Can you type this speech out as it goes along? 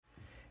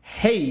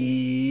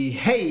Hey,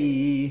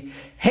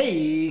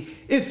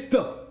 it's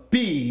the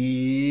big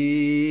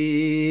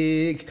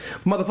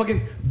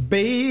motherfucking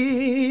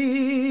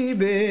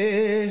baby.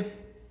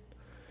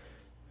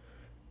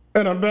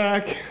 And I'm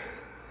back.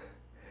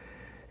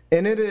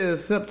 And it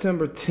is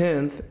September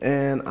 10th,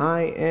 and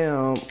I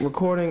am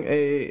recording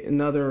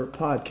another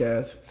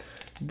podcast,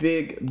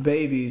 Big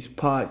Babies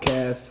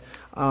Podcast.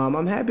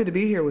 I'm happy to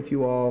be here with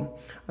you all.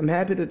 I'm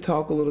happy to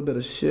talk a little bit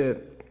of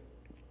shit.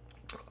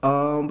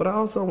 But I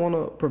also want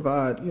to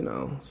provide,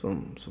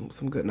 some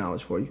good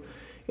knowledge for you.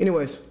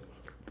 Anyways,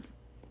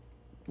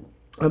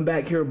 I'm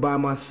back here by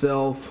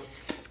myself.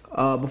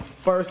 But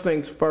first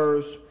things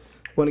first,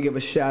 I want to give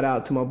a shout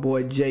out to my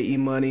boy J.E.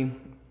 Money,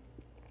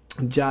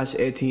 Josh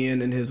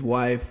Etienne and his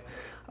wife,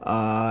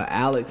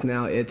 Alex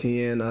now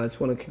Etienne. I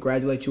just want to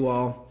congratulate you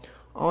all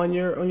on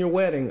your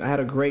wedding. I had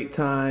a great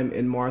time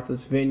in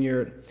Martha's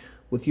Vineyard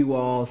with you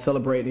all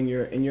celebrating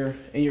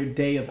your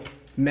day of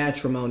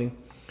matrimony.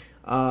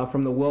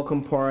 From the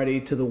welcome party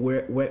to the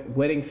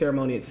wedding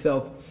ceremony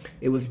itself,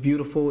 it was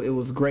beautiful. It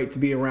was great to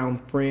be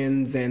around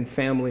friends and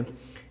family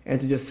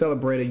and to just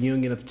celebrate a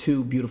union of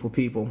two beautiful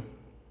people.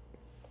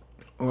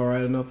 All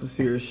right, enough of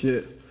serious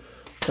shit.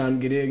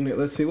 Time to get ignorant.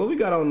 Let's see what we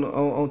got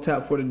on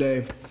tap for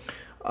today.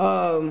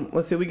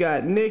 Let's see, we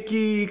got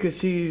Nikki because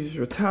she's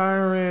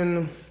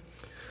retiring.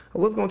 I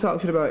was going to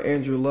talk shit about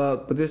Andrew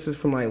Luck, but this is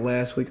from like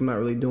last week. I'm not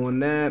really doing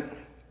that.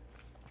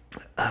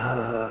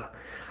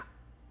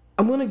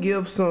 I'm gonna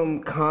give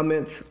some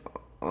comments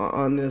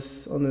on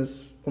this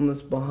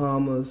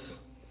Bahamas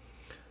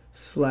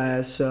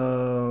slash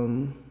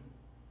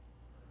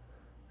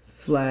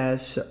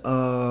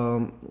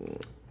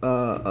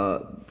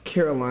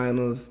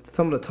Carolinas.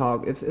 Some of the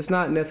talk. It's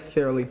not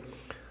necessarily.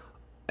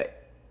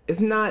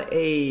 It's not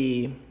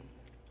a.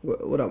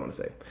 What I want to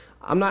say.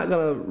 I'm not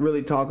gonna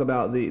really talk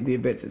about the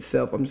events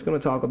itself. I'm just gonna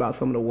talk about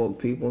some of the woke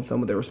people and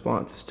some of their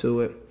responses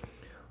to it.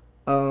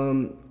 A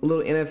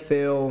little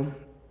NFL.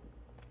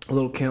 A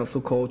little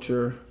cancel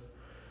culture.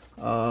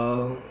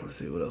 Let's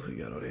see what else we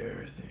got on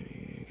here.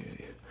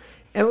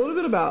 And a little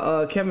bit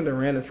about Kevin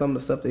Durant and some of the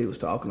stuff that he was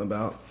talking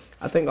about.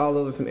 I think all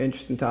those are some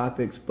interesting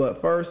topics.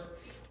 But first,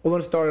 we're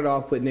going to start it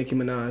off with Nicki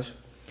Minaj.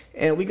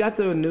 And we got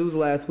the news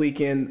last week,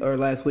 that Nicki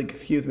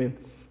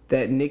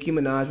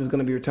Minaj was going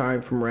to be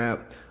retiring from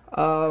rap.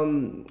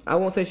 I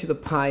won't say she's a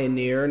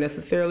pioneer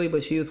necessarily,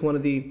 but she was one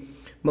of the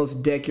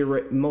most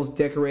decorated,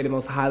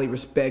 most highly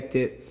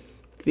respected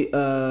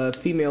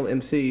female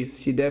MCs.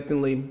 She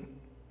definitely,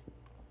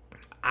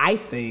 I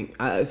think,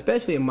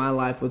 especially in my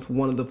life, was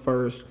one of the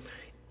first,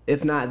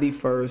 if not the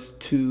first,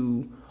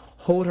 to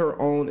hold her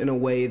own in a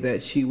way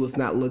that she was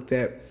not looked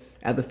at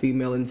as a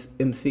female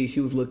MC.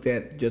 She was looked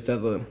at just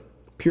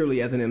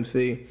purely as an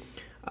MC.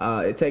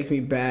 It takes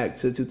me back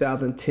to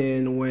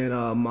 2010 when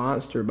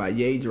Monster by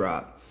Ye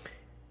dropped,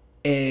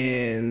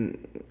 and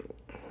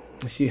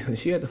she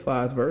had the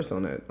fire verse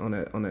on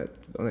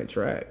that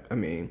track. I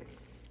mean,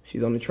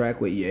 she's on the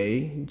track with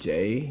Ye,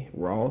 Jay,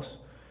 Ross,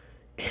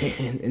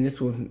 and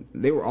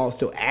they were all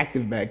still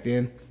active back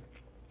then.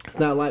 It's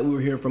not like we were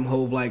hearing from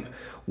Hove like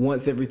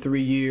once every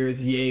 3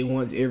 years, Ye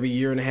once every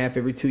year and a half,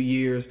 every 2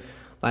 years.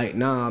 Like,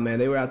 nah, man,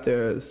 they were out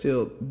there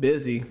still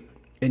busy.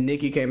 And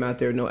Nicki came out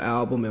there, no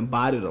album, and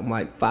bodied them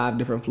like 5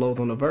 different flows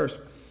on the verse.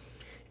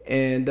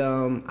 And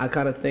I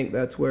kind of think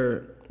that's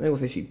where, I don't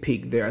say she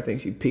peaked there. I think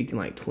she peaked in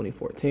like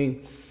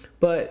 2014.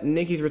 But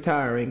Nicki's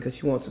retiring because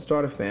she wants to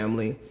start a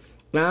family.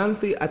 Now,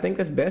 honestly, I think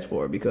that's best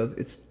for her because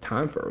it's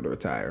time for her to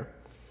retire.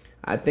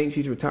 I think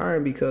she's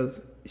retiring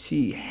because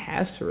she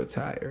has to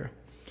retire.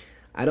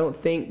 I don't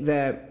think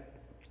that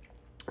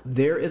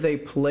there is a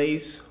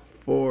place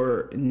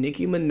for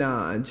Nicki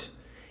Minaj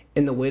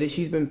in the way that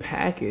she's been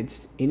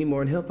packaged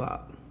anymore in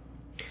hip-hop.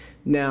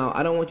 Now,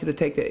 I don't want you to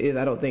take that as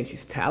I don't think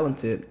she's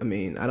talented. I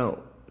mean,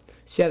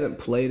 she hasn't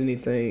played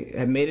anything,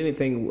 had made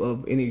anything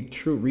of any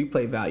true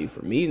replay value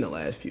for me in the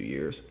last few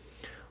years.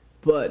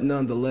 But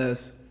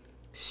nonetheless,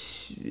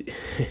 it's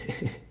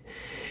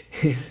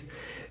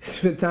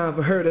been time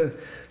for her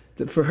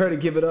to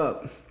give it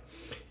up,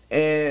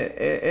 and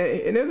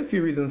there's a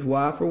few reasons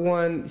why. For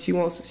one, she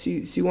wants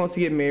to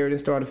get married and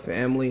start a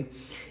family,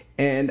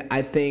 and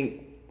I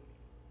think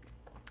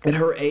at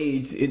her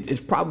age, it's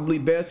probably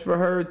best for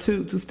her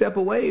to step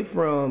away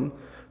from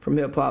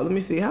hip hop. Let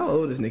me see, how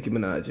old is Nicki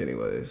Minaj,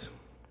 anyways?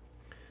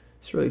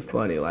 It's really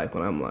funny, like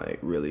when I'm like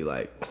really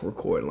like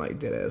recording like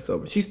dead ass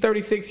sober. She's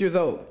 36 years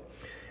old.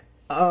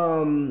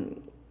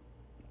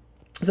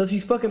 So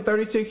she's fucking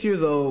 36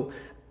 years old.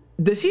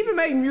 Does she even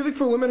make music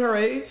for women her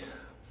age?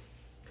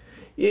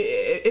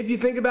 If you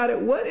think about it,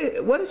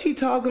 what is she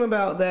talking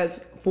about that's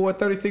for a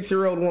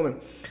 36-year-old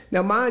woman?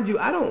 Now, mind you,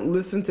 I don't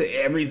listen to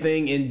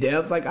everything in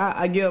depth. Like,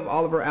 I give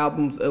all of her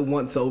albums a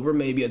once over,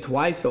 maybe a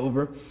twice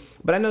over.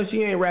 But I know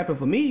she ain't rapping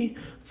for me.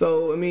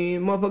 So, I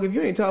mean, motherfucker, if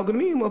you ain't talking to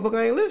me, motherfucker,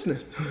 I ain't listening.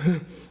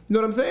 You know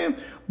what I'm saying?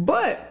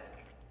 But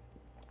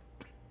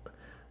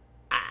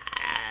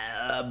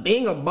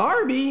being a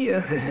Barbie,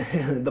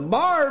 the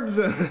Barbs,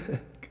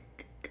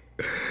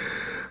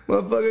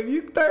 Motherfucker, if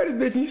you 30,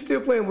 bitch, and you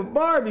still playing with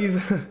Barbies,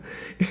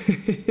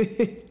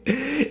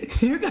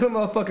 you got a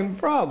motherfucking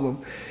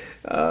problem.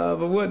 But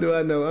what do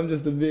I know? I'm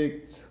just a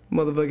big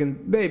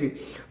motherfucking baby.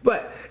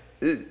 But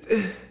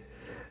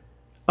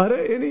are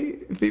there any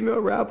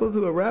female rappers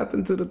who are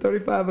rapping to the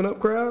 35 and up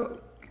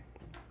crowd?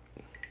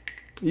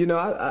 You know,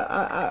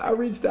 I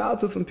reached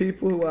out to some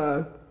people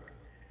who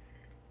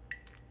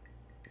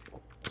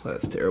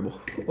that's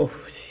terrible. Oh,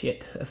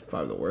 shit. That's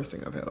probably the worst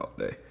thing I've had all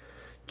day.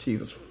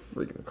 Jesus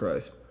freaking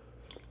Christ.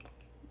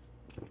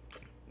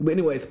 But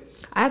anyways,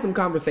 I had some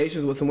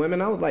conversations with some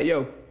women. I was like,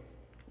 yo,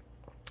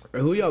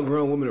 who y'all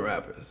grown women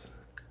rappers?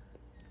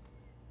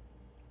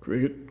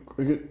 Cricket,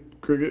 cricket,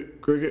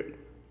 cricket, cricket.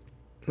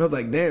 And I was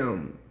like,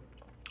 damn,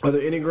 are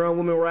there any grown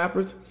women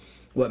rappers?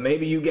 What,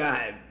 maybe you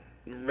got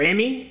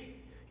Remy?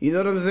 You know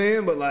what I'm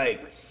saying? But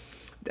like,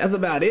 that's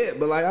about it.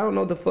 But like, I don't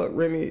know what the fuck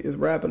Remy is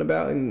rapping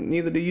about, and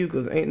neither do you,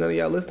 because ain't none of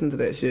y'all listening to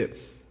that shit.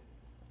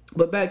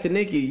 But back to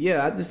Nicki,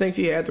 yeah, I just think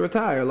she had to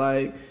retire.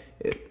 Like,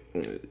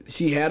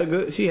 she had a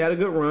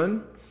good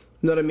run.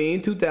 You know what I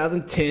mean?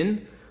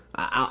 2010.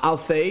 I'll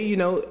say, you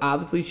know,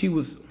 obviously she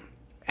was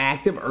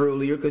active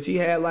earlier because she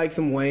had like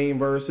some Wayne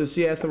verses.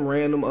 She had some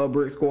random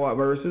Brick Squad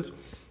verses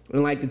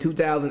in like the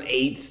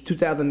 2008,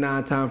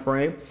 2009 time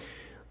frame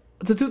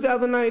to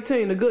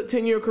 2019, a good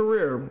 10-year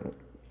career.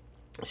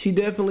 She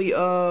definitely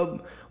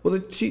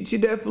she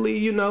definitely,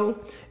 you know,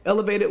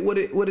 elevated what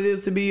it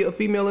is to be a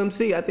female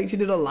MC. I think she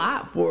did a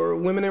lot for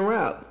women in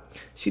rap.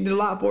 She did a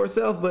lot for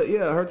herself, but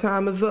yeah, her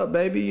time is up,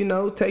 baby. You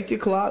know, take your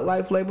clock,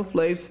 like Flavor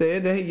Flav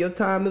said. Hey, your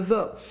time is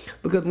up.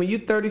 Because when you're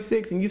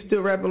 36 and you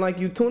still rapping like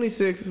you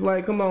 26, it's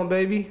like, come on,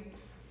 baby.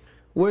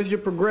 Where's your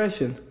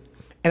progression?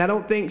 And I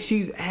don't think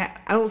she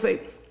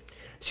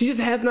just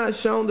has not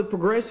shown the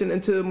progression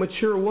into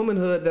mature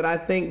womanhood that I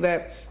think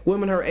that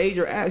women her age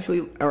are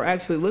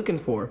actually looking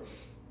for.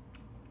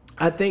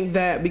 I think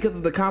that because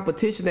of the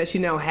competition that she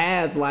now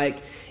has,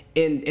 like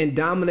in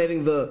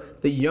dominating the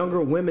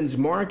younger women's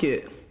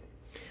market,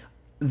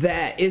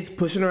 that is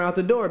pushing her out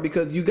the door.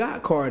 Because you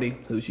got Cardi,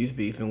 who she's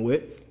beefing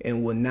with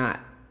and will not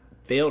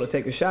fail to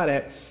take a shot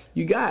at.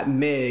 You got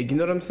Meg, you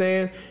know what I'm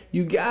saying?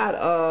 You got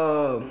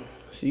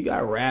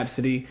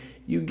Rhapsody.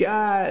 You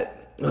got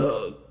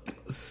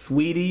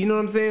Sweetie, you know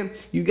what I'm saying?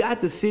 You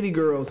got the City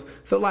Girls.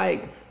 So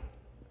like,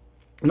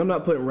 and I'm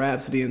not putting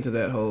Rhapsody into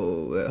that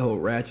whole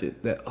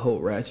ratchet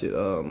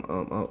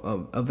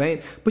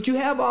vein, but you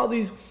have all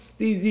these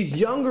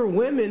younger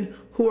women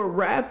who are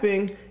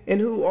rapping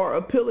and who are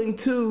appealing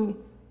to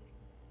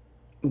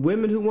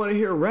women who want to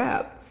hear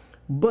rap,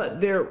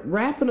 but they're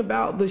rapping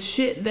about the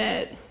shit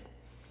that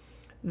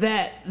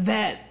they're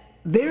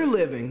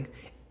living,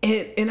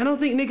 and I don't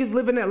think niggas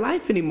living that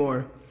life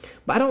anymore.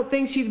 But I don't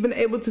think she's been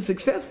able to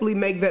successfully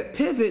make that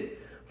pivot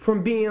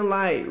from being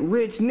like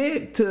Rich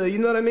Nick to, you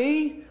know what I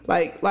mean?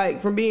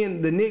 Like from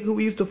being the Nick who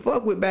we used to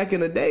fuck with back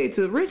in the day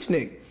to Rich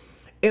Nick.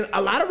 And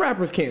a lot of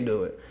rappers can't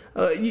do it.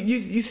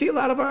 You see a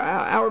lot of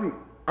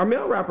our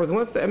male rappers,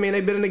 they've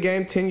been in the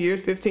game 10 years,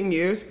 15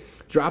 years,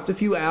 dropped a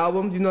few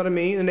albums, you know what I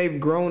mean? And they've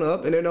grown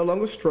up and they're no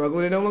longer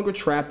struggling, they're no longer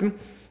trapping.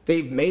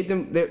 They've made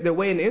their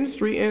way in the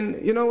industry,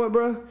 and you know what,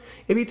 bro?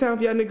 It'd be time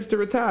for y'all niggas to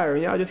retire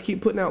and y'all just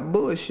keep putting out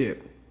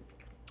bullshit.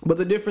 But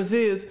the difference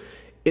is,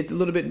 it's a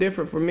little bit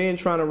different for men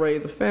trying to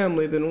raise a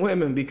family than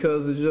women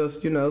because it's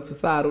just, you know,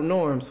 societal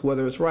norms,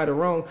 whether it's right or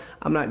wrong.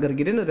 I'm not going to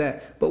get into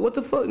that. But what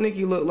the fuck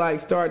Nicki look like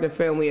starting a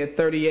family at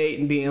 38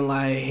 and being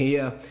like,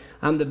 yeah,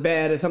 I'm the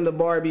baddest, I'm the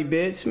Barbie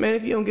bitch. Man,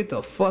 if you don't get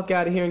the fuck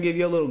out of here and give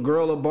your little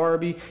girl a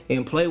Barbie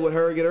and play with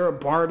her, get her a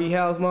Barbie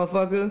house,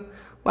 motherfucker.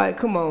 Like,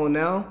 come on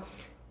now.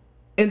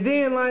 And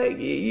then, like,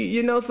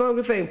 you know, some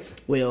can say,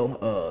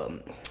 well,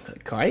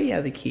 Cardi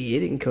has a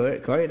kid and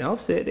Cardi and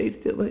Offset, they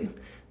still like...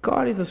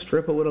 Cardi's a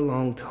stripper with a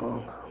long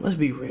tongue. Let's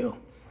be real.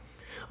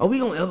 Are we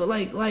gonna ever,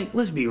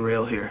 let's be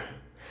real here.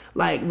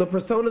 Like, the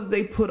personas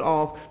they put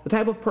off, the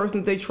type of person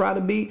that they try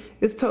to be,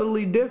 is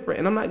totally different.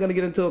 And I'm not gonna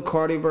get into a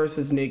Cardi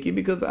versus Nicki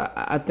because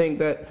I think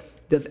that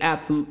there's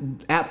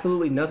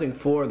absolutely nothing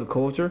for the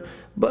culture.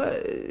 But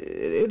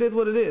it is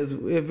what it is.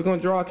 If we're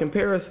gonna draw a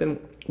comparison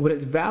when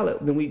it's valid,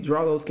 then we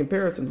draw those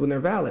comparisons when they're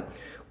valid.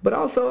 But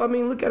also, I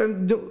mean, look at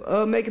him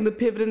making the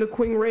pivot into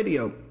Queen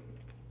Radio.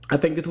 I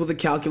think this was a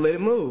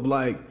calculated move.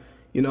 Like,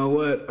 you know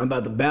what? I'm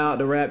about to bow out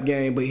the rap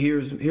game, but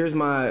here's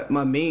my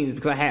means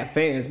because I have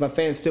fans. My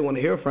fans still want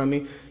to hear from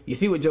me. You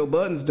see what Joe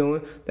Budden's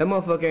doing? That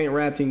motherfucker ain't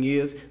rapped in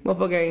years.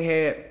 Motherfucker ain't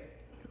had.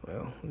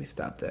 Well, let me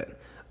stop that.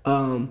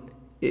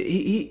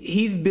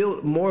 He's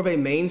built more of a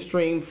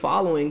mainstream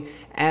following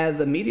as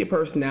a media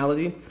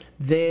personality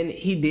than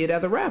he did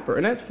as a rapper,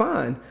 and that's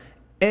fine.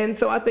 And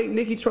so I think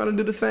Nicki's trying to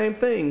do the same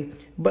thing.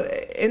 But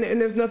and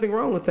there's nothing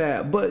wrong with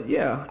that. But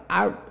yeah,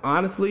 I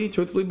honestly,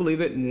 truthfully believe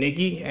that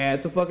Nicki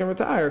had to fucking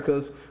retire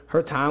because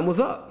her time was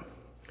up.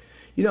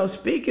 You know,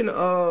 speaking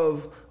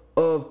of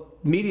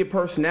media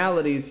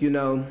personalities, you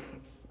know,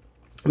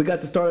 we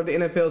got the start of the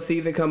NFL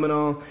season coming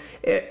on.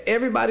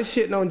 Everybody's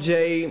shitting on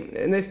Jay,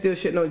 and they're still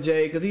shitting on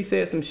Jay because he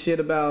said some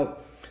shit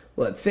about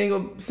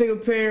single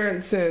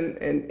parents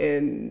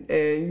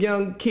and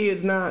young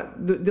kids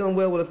not dealing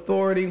well with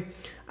authority.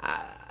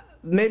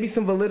 Maybe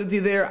some validity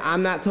there.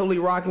 I'm not totally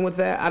rocking with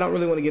that. I don't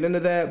really want to get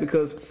into that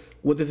because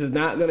what this is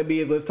not going to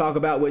be is let's talk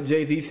about what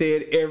Jay-Z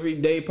said every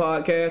day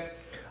podcast.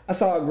 I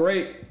saw a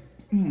great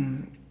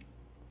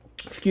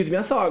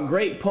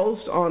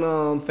post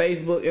on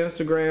Facebook,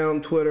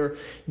 Instagram, Twitter.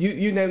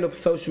 You named a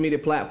social media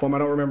platform. I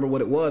don't remember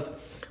what it was,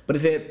 but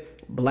it said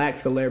black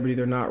celebrities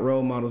are not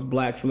role models.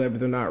 Black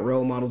celebrities are not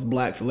role models.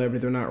 Black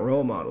celebrities are not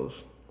role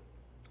models.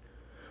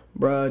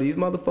 Bruh, these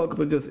motherfuckers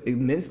are just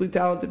immensely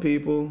talented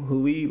people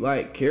who we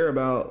care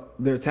about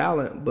their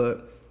talent,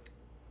 but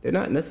they're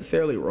not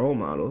necessarily role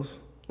models.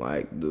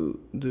 Do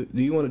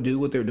you want to do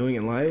what they're doing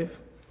in life?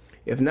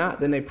 If not,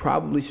 then they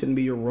probably shouldn't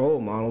be your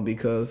role model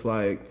because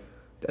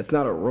that's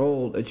not a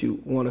role that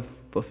you want to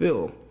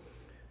fulfill.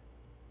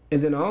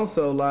 And then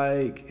also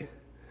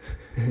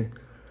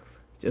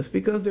just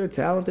because they're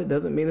talented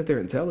doesn't mean that they're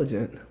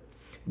intelligent.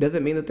 It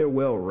doesn't mean that they're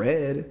well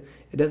read.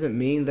 It doesn't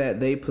mean that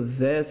they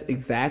possess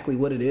exactly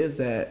what it is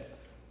that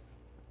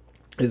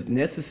is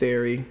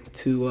necessary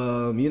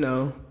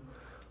to,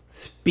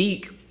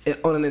 speak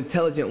on an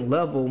intelligent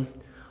level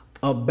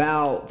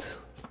about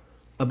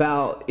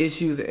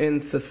issues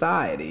in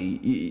society.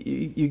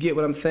 You get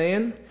what I'm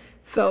saying?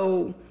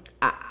 So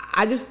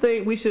I just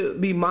think we should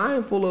be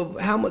mindful of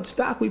how much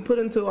stock we put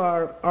into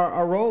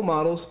our role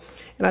models.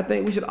 And I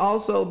think we should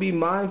also be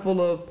mindful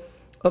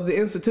of the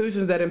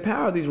institutions that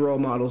empower these role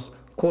models,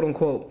 quote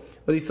unquote,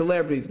 or these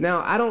celebrities.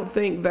 Now, I don't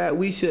think that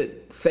we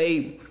should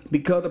say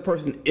because a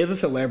person is a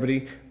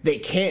celebrity, they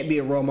can't be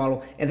a role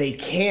model and they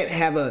can't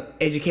have an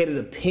educated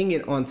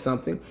opinion on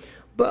something.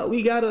 But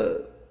we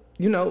gotta,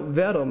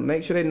 vet them,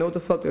 make sure they know what the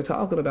fuck they're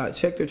talking about,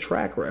 check their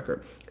track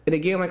record. And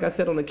again, like I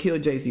said on the Kill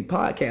Jay-Z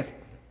podcast,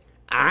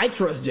 I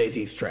trust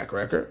Jay-Z's track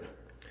record,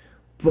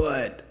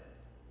 but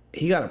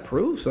he gotta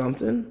prove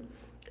something.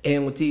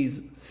 And with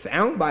these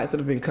sound bites that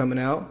have been coming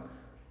out,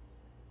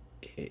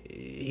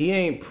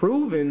 he's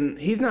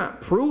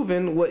not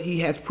proven what he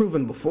has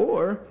proven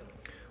before.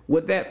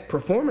 With that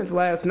performance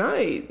last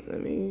night,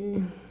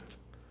 ain't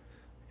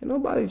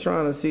nobody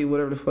trying to see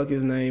whatever the fuck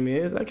his name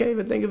is. I can't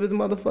even think of his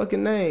motherfucking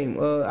name.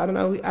 I don't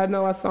know. I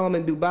know I saw him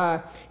in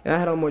Dubai, and I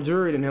had on more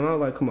jewelry than him. I was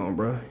like, come on,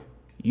 bro.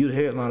 You the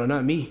headliner,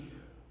 not me.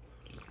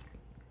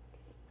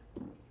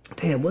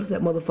 Damn, what is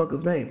that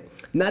motherfucker's name?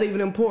 Not even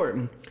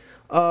important.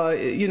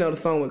 The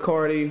song with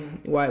Cardi,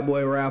 white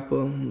boy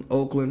rapper,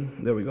 Oakland.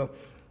 There we go.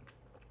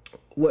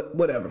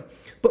 Whatever.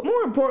 But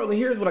more importantly,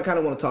 here's what I kind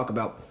of want to talk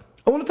about.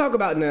 I want to talk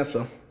about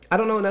Nessa. I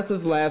don't know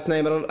Nessa's last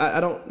name.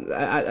 I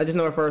just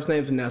know her first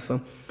name's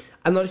Nessa.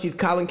 I know that she's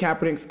Colin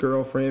Kaepernick's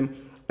girlfriend,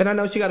 and I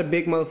know she got a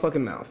big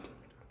motherfucking mouth.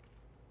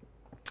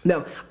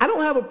 Now, I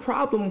don't have a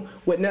problem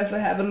with Nessa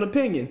having an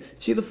opinion.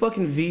 She's a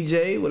fucking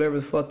VJ, whatever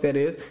the fuck that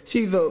is.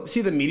 She's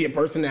a media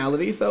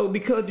personality. So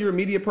because you're a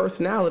media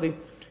personality,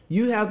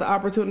 you have the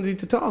opportunity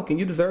to talk, and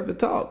you deserve to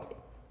talk.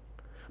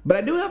 But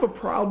I do have a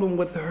problem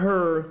with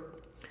her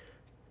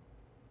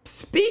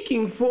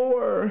speaking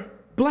for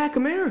Black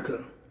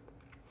America.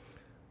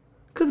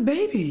 Cause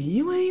baby,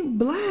 you ain't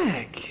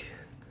black.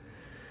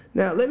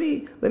 Now let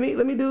me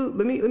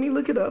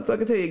look it up so I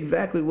can tell you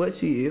exactly what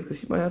she is, cause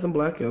she might have some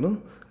black in her.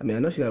 I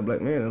know she got a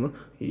black man in her.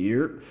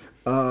 Here,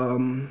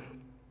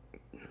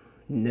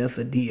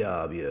 Nessa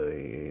Diab,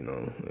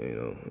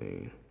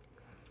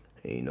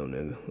 ain't no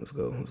nigga. Let's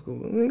go.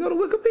 Go to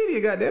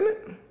Wikipedia,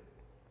 goddammit.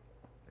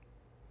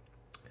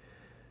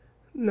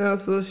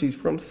 Nessa, she's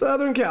from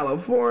Southern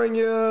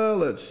California.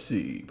 Let's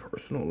see,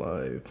 personal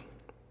life.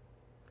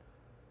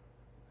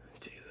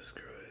 Jesus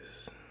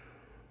Christ.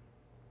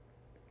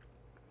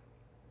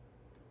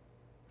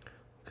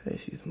 Okay,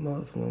 she's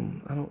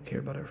Muslim. I don't care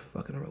about her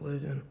fucking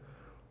religion.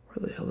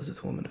 Where the hell is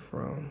this woman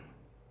from?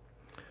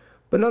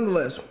 But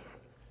nonetheless,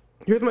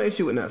 here's my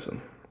issue with Nessa.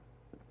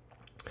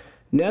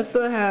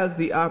 Nessa has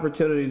the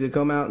opportunity to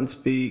come out and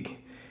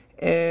speak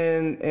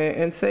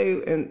and say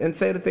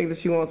the things that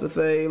she wants to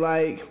say,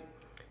 like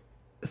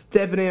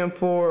stepping in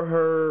for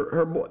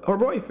her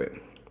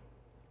boyfriend,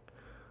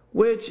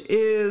 which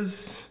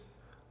is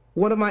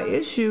one of my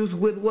issues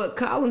with what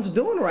Colin's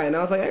doing right now.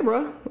 I was like, hey,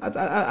 bro,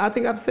 I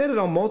think I've said it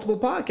on multiple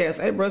podcasts.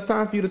 Hey, bro, it's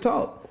time for you to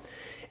talk.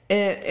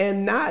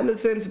 And not in the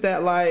sense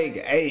that,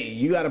 hey,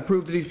 you got to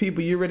prove to these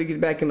people you're ready to get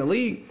back in the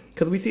league.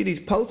 Because we see these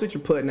posts that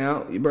you're putting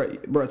out. Bro,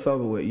 it's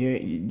over with.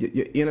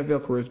 Your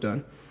NFL career's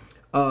done.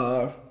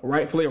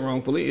 Rightfully or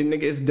wrongfully,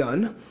 nigga, it's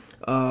done.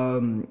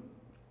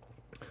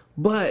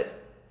 But,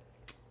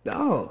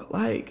 dog,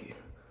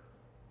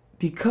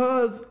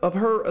 because of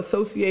her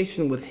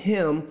association with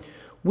him,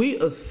 we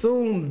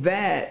assume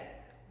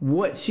that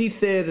what she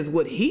says is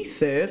what he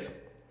says.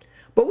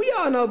 But we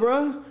all know,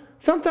 bro.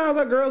 Sometimes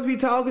our girls be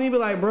talking, you be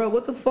like, bro,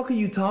 what the fuck are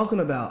you talking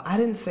about? I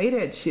didn't say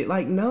that shit.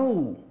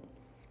 No.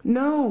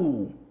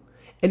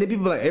 And then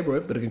people be like, hey, bro,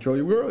 you better control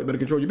your girl. You better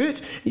control your bitch.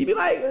 And you be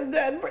like,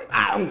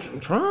 I'm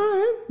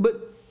trying.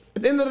 But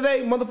at the end of the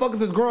day,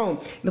 motherfuckers is grown.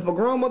 And if a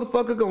grown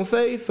motherfucker gonna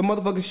say some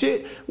motherfucking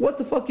shit, what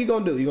the fuck you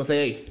gonna do? You gonna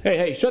say,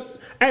 hey,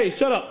 shut. Hey,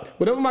 shut up.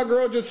 Whatever my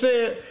girl just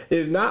said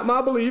is not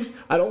my beliefs.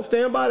 I don't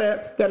stand by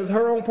that. That is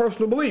her own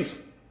personal beliefs.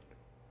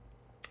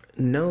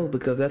 No,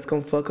 because that's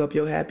going to fuck up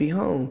your happy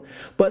home.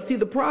 But see,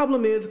 the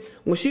problem is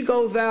when she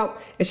goes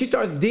out and she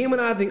starts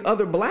demonizing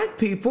other black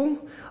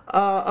people,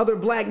 other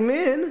black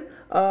men,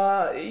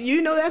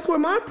 that's where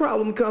my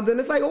problem comes in.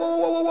 It's like, whoa,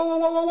 whoa, whoa, whoa,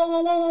 whoa, whoa,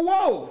 whoa, whoa, whoa,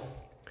 whoa.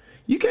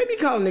 You can't be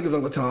calling niggas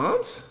Uncle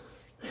Toms.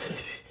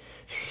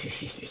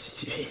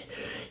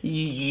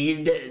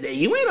 You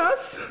ain't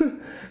us.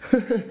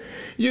 And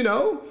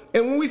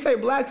when we say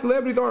black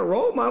celebrities aren't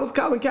role models,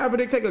 Colin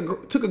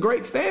Kaepernick took a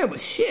great stand, but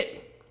shit.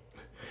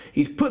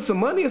 He's put some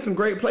money in some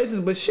great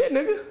places, but shit,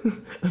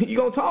 nigga, you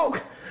gonna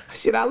talk?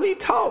 Shit, Ali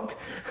talked.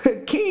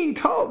 King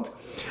talked.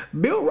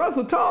 Bill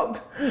Russell talked.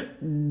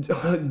 What's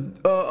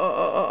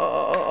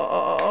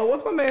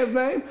my man's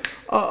name?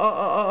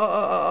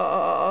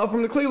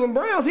 From the Cleveland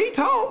Browns, he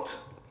talked.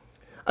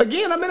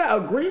 Again, I may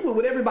not agree with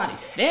what everybody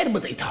said,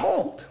 but they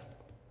talked.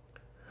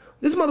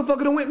 This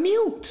motherfucker done went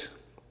mute.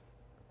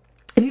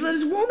 And he let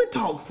his woman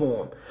talk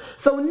for him.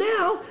 So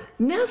now,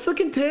 Nelsa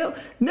can tell.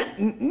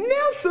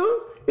 Nelsa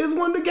is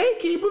one of the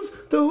gatekeepers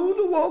to who's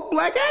a woke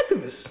black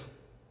activist.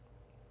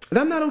 And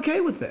I'm not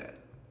okay with that.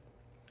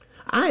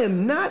 I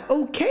am not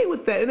okay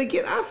with that. And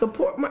again, I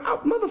support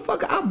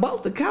motherfucker. I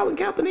bought the Colin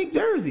Kaepernick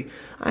jersey.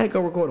 I ain't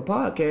gonna record a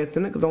podcast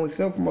in it because only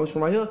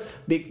self-promotion right here.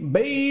 Big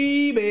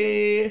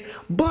baby.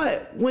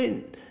 But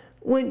when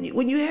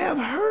you have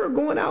her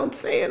going out and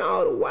saying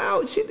all the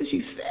wild shit that she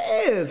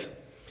says,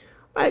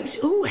 like,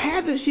 who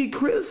hasn't she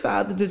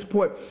criticized at this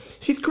point?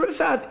 She's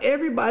criticized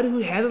everybody who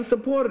hasn't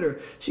supported her.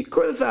 She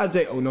criticized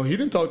Jay. Oh, no, he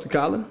didn't talk to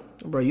Colin.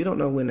 Bro, you don't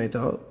know when they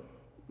talk.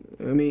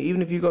 I mean,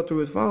 even if you go through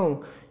his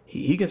phone,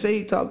 he can say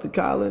he talked to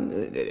Colin.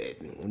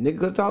 Nigga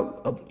could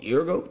talk a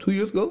year ago, 2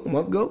 years ago, a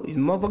month ago. The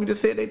motherfucker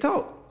just said they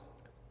talked.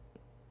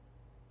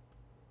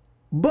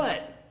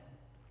 But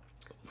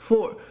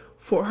for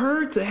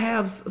her to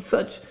have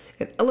such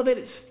an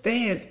elevated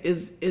stance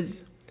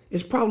is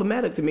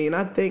problematic to me. And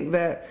I think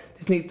that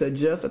this needs to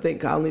adjust. I think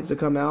Colin needs to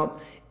come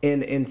out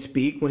and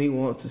speak when he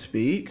wants to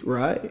speak,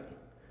 right?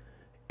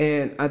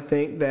 And I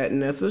think that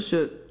Nessa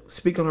should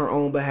speak on her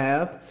own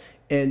behalf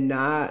and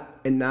not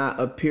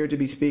appear to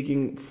be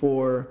speaking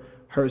for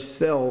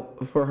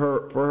herself, for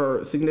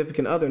her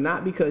significant other,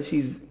 not because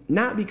there's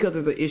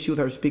an issue with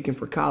her speaking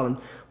for Colin,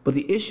 but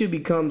the issue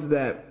becomes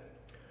that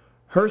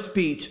her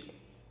speech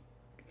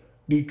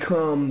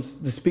becomes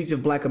the speech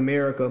of Black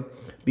America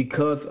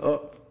because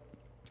of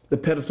the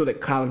pedestal that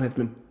Colin has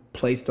been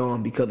placed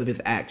on because of his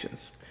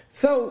actions.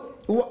 So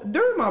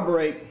during my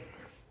break,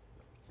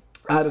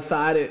 I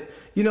decided,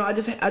 I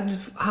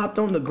just hopped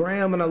on the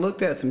gram and I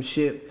looked at some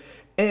shit.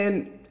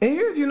 And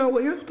here's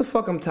what the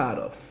fuck I'm tired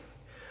of.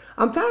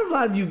 I'm tired of a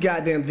lot of you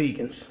goddamn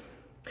vegans.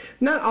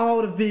 Not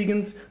all the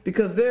vegans,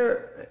 because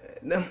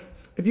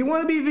if you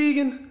want to be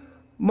vegan,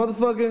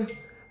 motherfucker,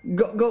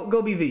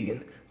 go be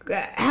vegan.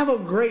 Have a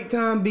great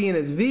time being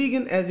as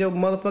vegan as your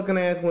motherfucking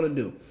ass want to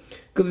do.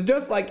 Because it's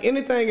just like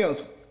anything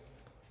else.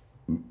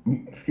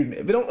 Excuse me.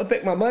 If it don't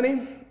affect my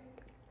money,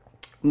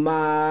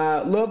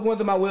 my loved ones,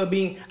 and my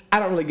well-being, I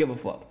don't really give a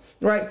fuck.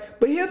 Right?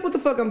 But here's what the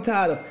fuck I'm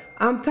tired of.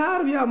 I'm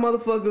tired of y'all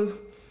motherfuckers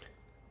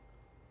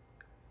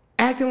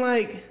acting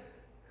like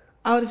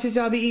all the shit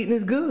y'all be eating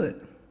is good.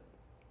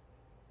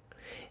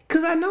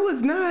 Because I know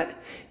it's not.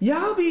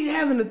 Y'all be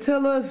having to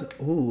tell us,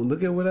 ooh,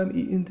 look at what I'm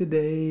eating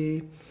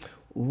today.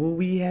 Ooh,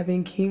 we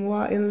having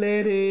quinoa and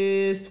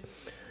lettuce.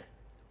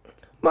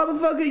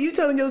 Motherfucker, you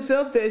telling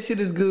yourself that shit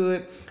is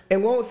good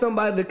and want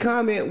somebody to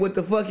comment with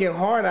the fucking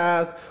hard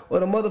eyes or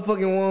the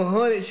motherfucking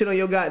 100 shit on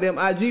your goddamn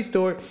IG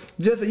story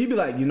just so you be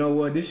like, you know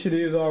what, this shit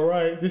is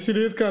alright. This shit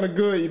is kind of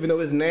good even though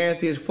it's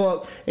nasty as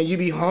fuck and you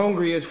be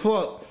hungry as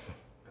fuck.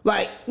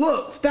 Like,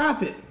 look,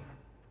 stop it.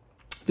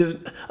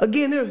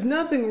 Again, there's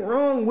nothing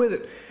wrong with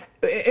it.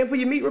 And for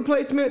your meat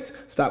replacements,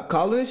 stop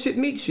calling this shit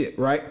meat shit,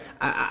 right?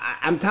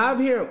 I'm tired of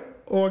hearing,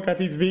 oh, I got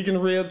these vegan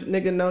ribs.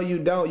 Nigga, no, you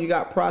don't. You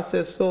got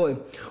processed soy.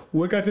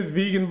 Oh, I got this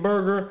vegan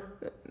burger.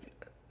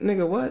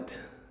 Nigga, what?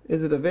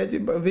 Is it a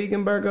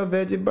vegan burger,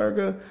 veggie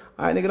burger?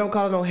 All right, nigga, don't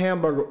call it no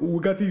hamburger. Ooh, we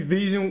got these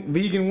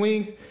vegan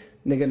wings.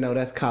 Nigga, no,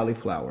 that's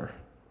cauliflower.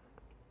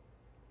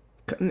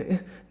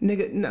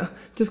 Nigga, no,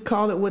 just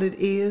call it what it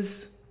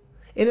is.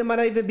 And it might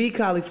not even be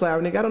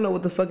cauliflower, nigga. I don't know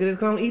what the fuck it is,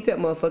 because I don't eat that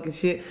motherfucking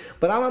shit.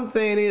 But all I'm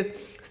saying is,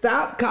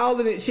 stop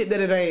calling it shit that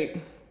it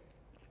ain't.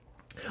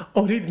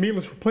 Oh, these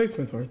meatless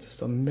replacements are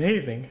just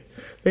amazing.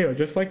 They are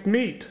just like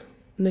meat.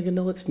 Nigga,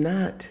 no, it's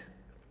not.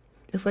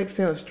 It's like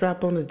saying a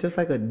strap-on is just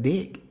like a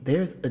dick.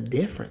 There's a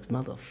difference,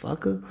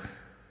 motherfucker.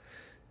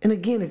 And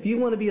again, if you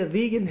want to be a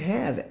vegan,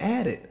 have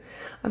at it.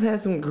 I've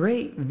had some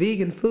great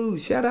vegan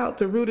food. Shout out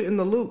to Rooted in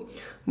the Loop.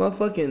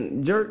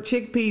 Motherfucking jerk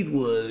chickpeas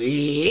was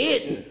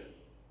hitting.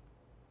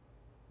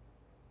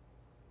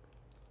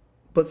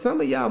 But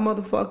some of y'all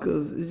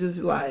motherfuckers is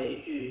just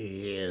like,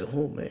 yeah,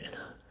 oh man.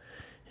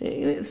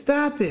 Hey,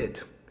 stop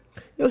it.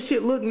 Your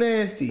shit look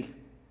nasty.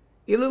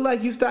 It look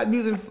like you stopped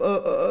using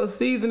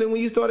seasoning when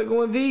you started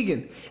going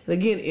vegan. And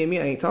again, Emmy,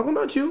 I ain't talking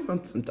about you. I'm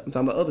talking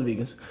about other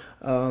vegans.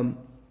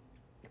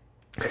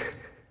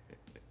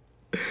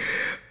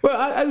 Well,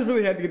 I just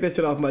really had to get that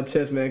shit off my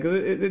chest, man,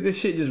 because this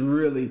shit just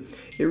really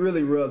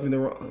rubs me the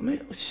wrong.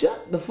 Man,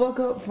 shut the fuck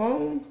up,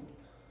 phone.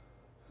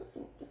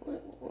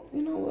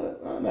 You know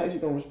what? I'm actually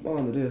gonna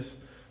respond to this,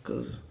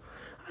 because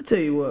I tell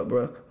you what,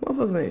 bro,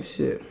 motherfuckers ain't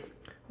shit.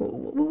 Well,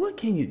 what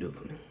can you do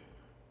for me?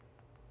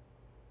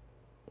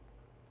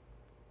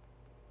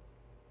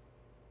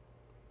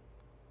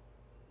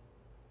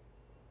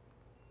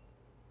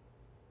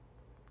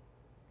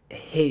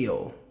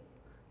 Hell.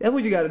 That's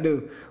what you gotta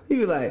do. You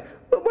be like,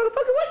 well,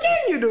 motherfucker, what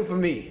can you do for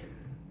me?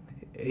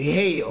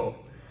 Hell.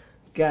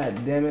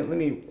 God damn it. Let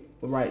me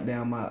write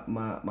down my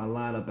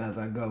lineup as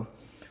I go.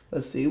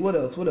 Let's see, what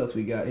else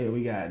we got here?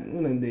 We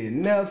done did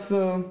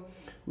Nessa.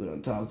 We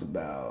done talked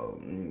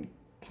about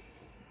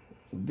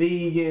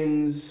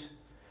vegans.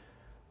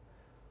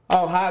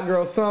 Oh, hot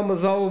girl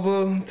summer's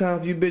over. Time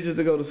for you bitches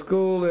to go to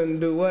school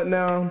and do what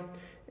now?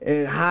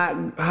 And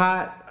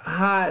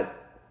hot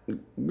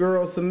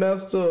girl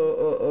semester,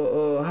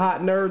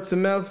 hot nerd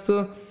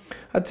semester.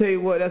 I tell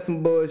you what, that's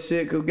some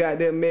bullshit. Cause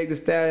goddamn Meg Thee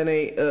Stallion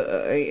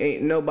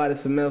ain't nobody's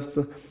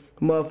semester.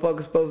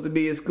 Motherfucker supposed to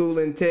be at school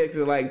in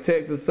Texas, like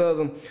Texas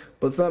Southern,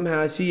 but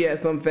somehow she at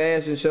some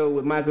fashion show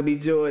with Michael B.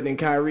 Jordan and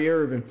Kyrie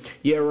Irving.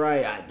 Yeah,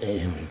 right.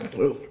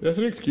 That's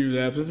an excuse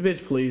absence,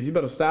 bitch. Please, you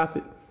better stop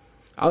it.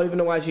 I don't even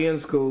know why she in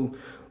school.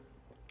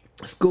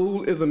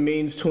 School is a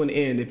means to an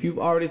end. If you've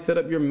already set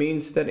up your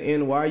means to that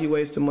end, why are you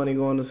wasting money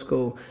going to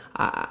school?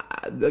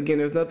 Again,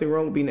 there's nothing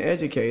wrong with being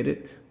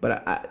educated,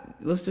 but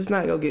let's just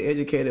not go get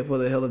educated for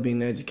the hell of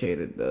being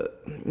educated.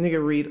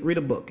 Nigga, read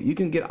a book. You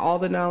can get all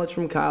the knowledge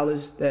from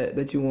college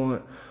that you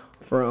want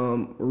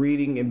from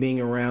reading and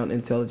being around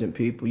intelligent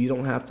people. You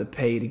don't have to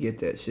pay to get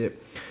that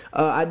shit.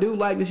 I do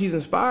like that she's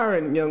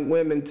inspiring young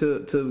women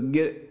to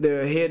get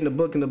their head in the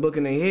book and the book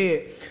in their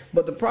head.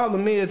 But the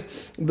problem is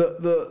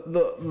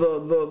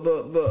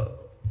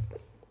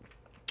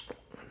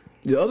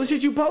the other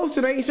shit you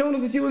posted ain't showing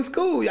us that you in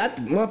school.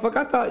 Motherfucker,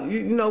 I thought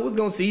you know was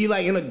gonna see you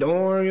like in a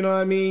dorm. You know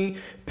what I mean?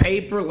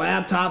 Paper,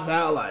 laptops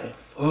out. Like,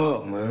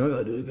 fuck, man, I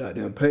gotta do the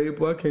goddamn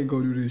paper. I can't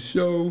go do this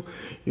show.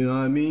 You know what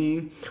I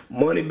mean?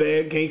 Money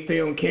bag can't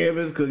stay on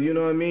campus because you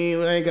know what I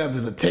mean. I ain't got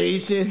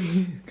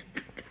visitation.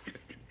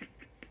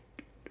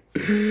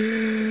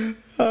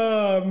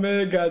 Oh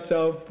man, got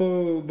y'all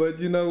fooled. But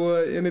you know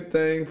what?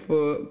 Anything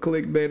for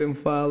clickbait and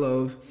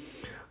follows.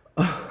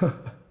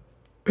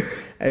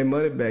 Hey,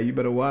 Moneybag, you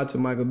better watch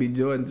him. Michael B.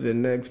 Jordan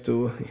sitting next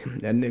to her.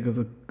 That nigga's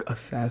an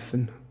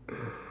assassin.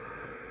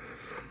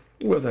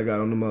 What else I got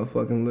on the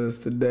motherfucking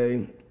list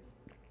today?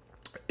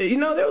 You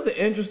know, there was an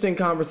interesting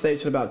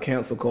conversation about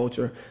cancel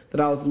culture that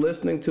I was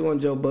listening to on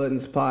Joe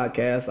Budden's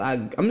podcast.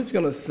 I'm just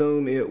going to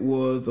assume it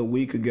was a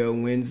week ago,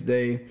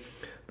 Wednesday,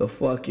 the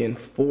fucking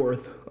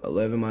 4th.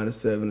 11 minus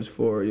 7 is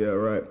 4. Yeah,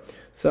 right.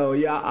 So,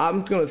 yeah,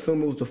 I'm just going to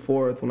assume it was the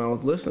 4th when I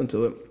was listening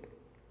to it.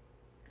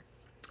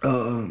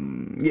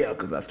 Yeah,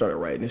 because I started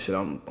writing this shit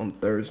on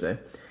Thursday.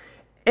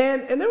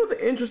 And there was an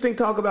interesting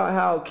talk about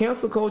how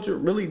cancel culture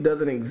really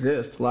doesn't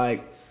exist.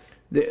 Like,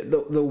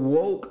 the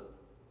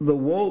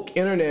woke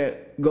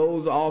internet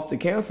goes off to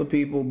cancel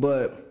people,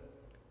 but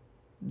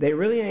they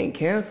really ain't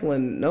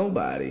canceling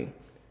nobody.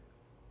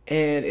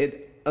 And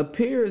it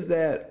appears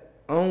that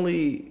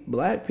only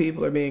black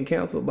people are being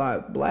canceled by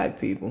black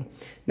people.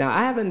 Now,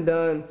 I haven't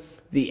done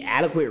the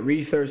adequate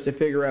research to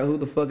figure out who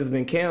the fuck has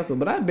been canceled,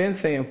 but I've been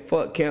saying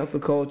fuck cancel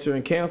culture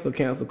and cancel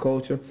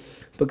culture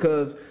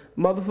because,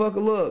 motherfucker,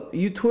 look,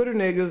 you Twitter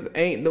niggas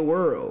ain't the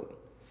world.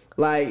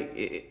 Like,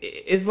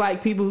 it's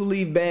like people who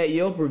leave bad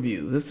Yelp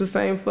reviews. It's the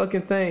same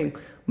fucking thing.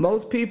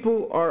 Most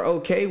people are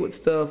okay with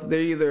stuff.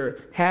 They're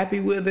either happy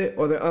with it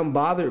or they're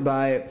unbothered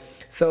by it,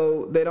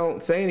 so they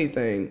don't say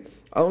anything.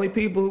 Only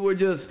people who are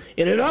just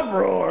in an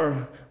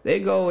uproar, they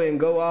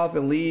go off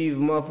and leave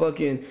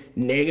motherfucking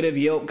negative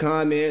Yelp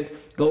comments,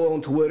 go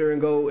on Twitter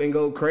and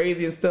go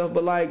crazy and stuff.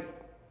 But like,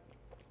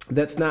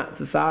 that's not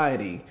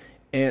society.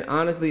 And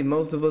honestly,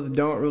 most of us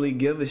don't really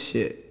give a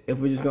shit, if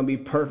we're just gonna be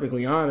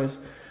perfectly honest.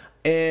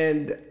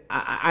 And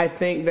I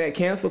think that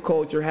cancel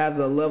culture has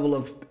a level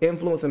of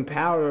influence and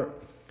power.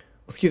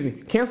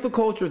 Cancel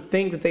culture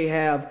think that they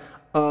have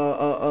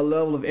a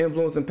level of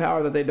influence and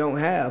power that they don't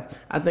have.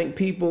 I think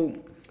people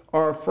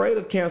are afraid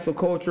of cancel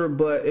culture,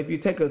 but if you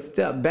take a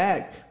step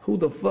back, who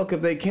the fuck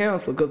have they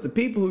canceled? Because the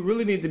people who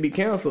really need to be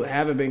canceled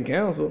haven't been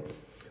canceled.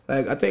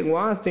 Like, I think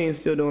Weinstein's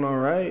still doing all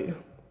right.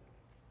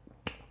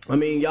 I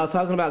mean, y'all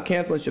talking about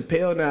canceling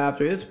Chappelle now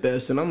after his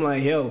special, and I'm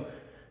like, yo,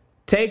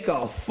 take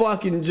a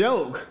fucking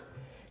joke.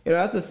 You know,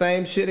 that's the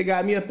same shit that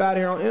got me up out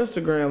here on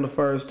Instagram the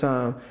first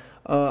time.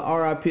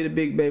 R.I.P. to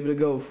Big Baby to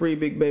Go, free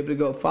Big Baby to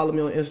Go. Follow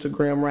me on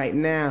Instagram right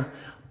now.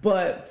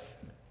 But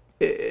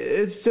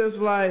it's just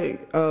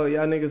like, oh,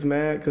 y'all niggas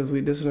mad because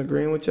we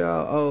disagreeing with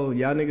y'all? Oh,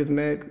 y'all niggas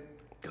mad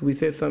because we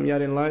said something y'all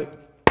didn't like?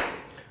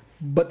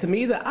 But to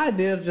me, the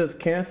idea of just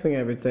canceling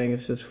everything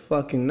is just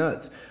fucking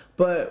nuts.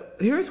 But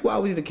here's why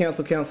we need to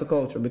cancel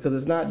culture, because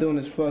it's not doing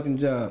its fucking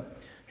job.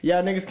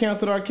 Y'all niggas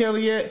canceled R.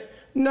 Kelly yet?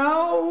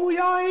 No,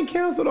 y'all ain't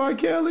canceled R.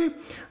 Kelly.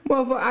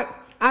 Motherfucker,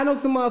 I know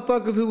some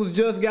motherfuckers who was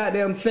just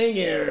goddamn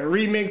singing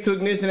remix to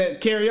Ignition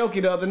at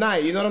karaoke the other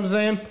night. You know what I'm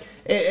saying?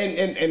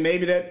 And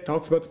maybe that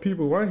talks about the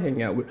people who I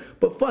hang out with.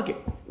 But fuck it.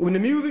 When the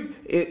music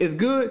is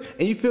good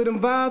and you feel them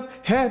vibes,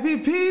 happy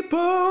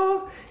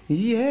people,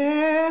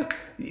 yeah.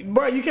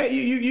 Bro, you can't,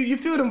 you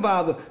feel them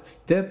vibes of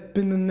step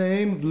in the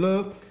name of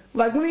love.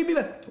 Like when he be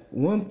like,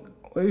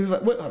 he's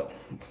like, what? Hold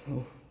on.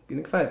 Oh,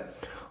 getting excited.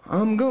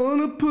 I'm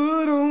gonna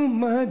put on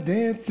my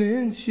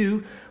dancing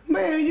shoe.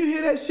 Man, you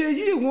hear that shit,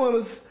 you just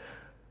want to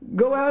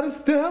go out and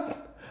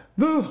step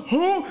the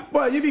whole.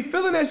 Boy, you be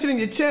feeling that shit in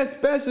your chest,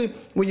 especially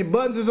when your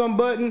buttons is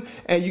unbuttoned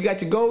and you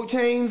got your gold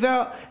chains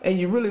out and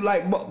you really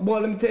like, boy,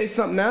 let me tell you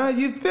something now,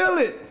 you feel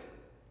it.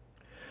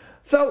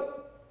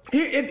 So,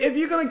 if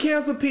you're gonna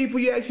cancel people,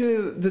 you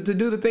actually need to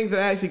do the things that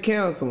actually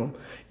cancel them.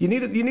 You need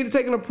to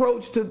take an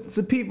approach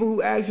to people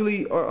who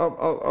actually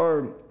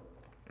are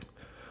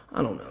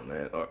I don't know,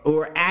 man,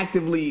 or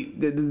actively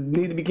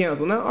need to be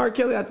canceled. Now, R.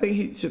 Kelly, I think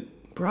he should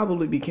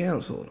probably be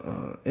canceled.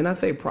 And I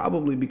say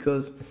probably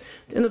because at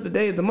the end of the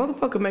day, the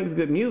motherfucker makes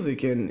good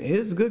music, and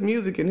his good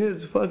music and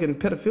his fucking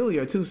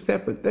pedophilia are two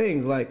separate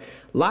things. Like,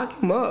 lock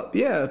him up.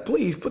 Yeah,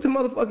 please, put the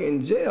motherfucker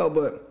in jail,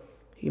 but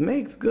he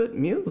makes good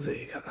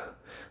music.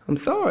 I'm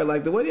sorry,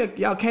 like the way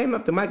y'all came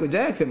after Michael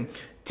Jackson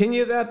 10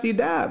 years after he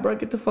died, bro,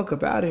 get the fuck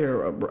up out of here,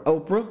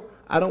 Oprah.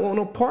 I don't want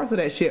no parts of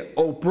that shit.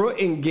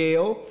 Oprah and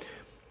Gayle.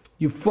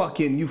 You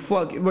fucking,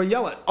 bro,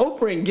 y'all like,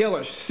 Oprah and Gayle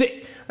are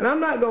sick. And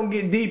I'm not going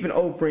to get deep in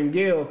Oprah and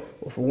Gayle.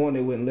 Well, for one,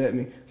 they wouldn't let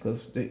me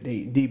because they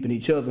deep in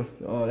each other.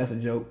 Oh, that's a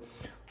joke.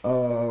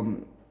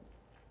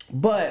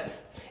 But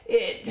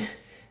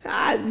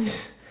I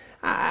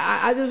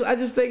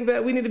just think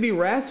that we need to be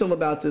rational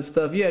about this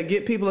stuff. Yeah,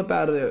 get people up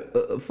out of there.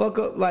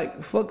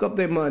 Fuck up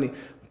their money.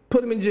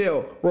 Put them in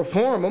jail.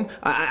 Reform them.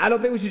 I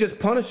don't think we should just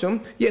punish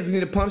them. Yes, we need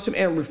to punish them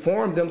and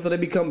reform them so they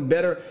become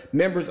better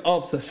members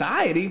of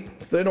society,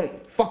 so they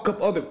don't fuck up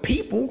other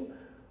people.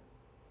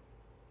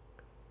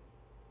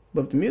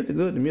 But if the music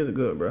good, the music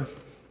good, bro.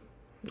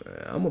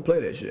 I'm gonna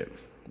play that shit.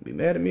 Be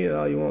mad at me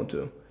all you want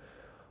to.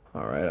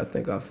 All right, I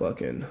think I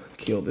fucking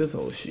killed this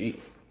whole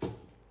sheet.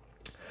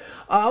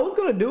 I was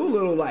gonna do a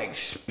little like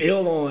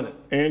spill on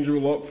Andrew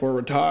Luck for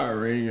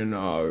retiring and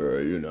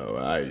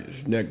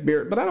his neck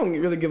beard, but I don't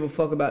really give a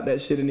fuck about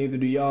that shit, and neither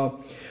do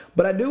y'all.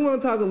 But I do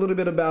want to talk a little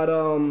bit about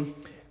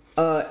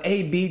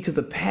AB to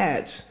the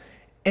Pats,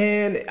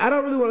 and I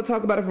don't really want to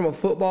talk about it from a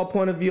football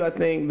point of view. I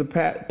think the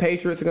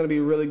Patriots are gonna be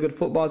a really good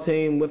football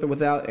team with or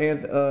without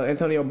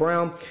Antonio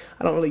Brown.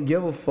 I don't really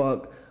give a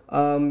fuck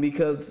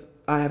because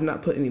I have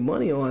not put any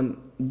money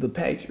on the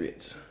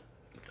Patriots.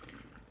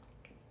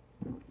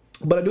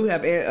 But I do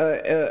have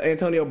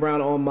Antonio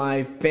Brown on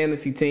my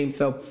fantasy team,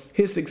 so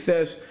his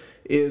success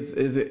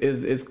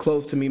is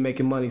close to me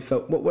making money.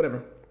 So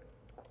whatever.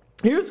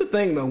 Here's the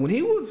thing, though. When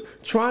he was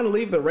trying to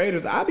leave the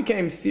Raiders, I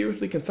became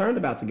seriously concerned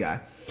about the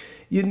guy.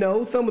 You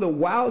know, some of the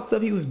wild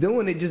stuff he was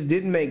doing, it just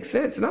didn't make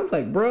sense. And I was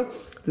like, bro,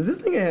 does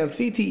this nigga have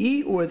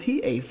CTE or is he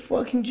a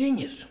fucking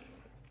genius?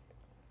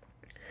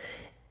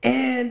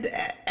 And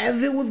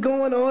as it was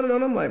going on and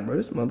on, I'm like, bro,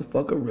 this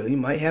motherfucker really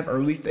might have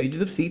early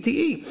stages of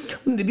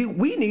CTE.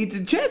 We need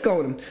to check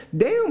on him.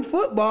 Damn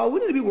football,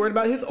 we need to be worried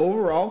about his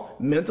overall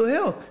mental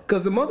health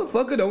because the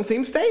motherfucker don't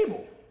seem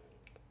stable.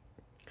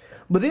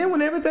 But then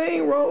when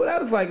everything rolled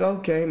out, it's like,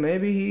 okay,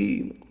 maybe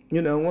he,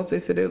 once they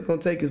said they was going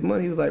to take his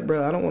money, he was like,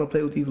 bro, I don't want to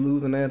play with these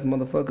losing ass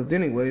motherfuckers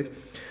anyways.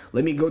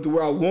 Let me go to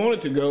where I wanted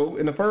to go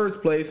in the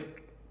first place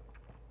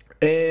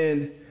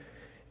and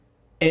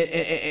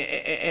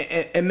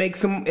make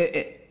some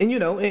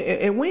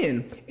and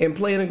win and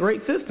play in a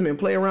great system and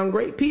play around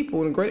great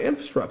people and a great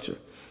infrastructure.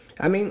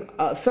 I mean,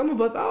 some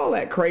of us all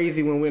act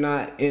crazy when we're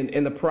not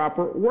in the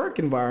proper work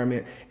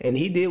environment, and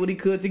he did what he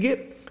could to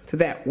get to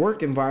that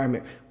work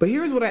environment. But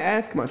here's what I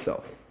ask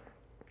myself: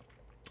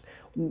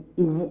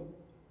 is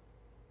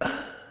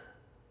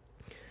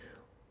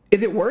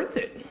it worth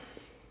it?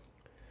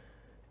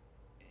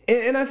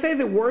 And I say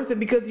that worth it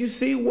because you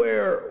see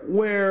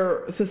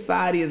where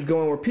society is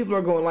going, where people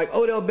are going like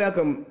Odell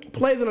Beckham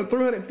plays on a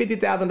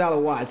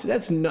 $350,000 watch.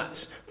 That's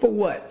nuts. For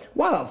what?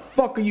 Why the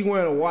fuck are you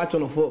wearing a watch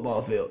on a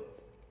football field?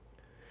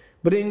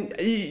 But then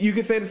you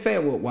can say the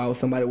same. Well, why would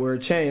somebody wear a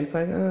chain? It's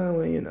like,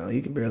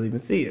 you can barely even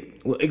see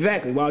it. Well,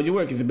 exactly. Why would you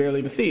wear it? Because you barely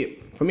even see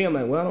it. For me, I'm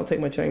like, well, I don't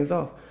take my chains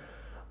off.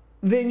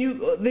 Then you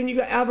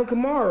got Alvin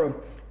Kamara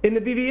in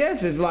the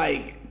BBS is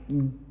like,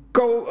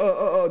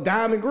 go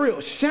diamond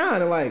grill,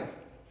 shining like.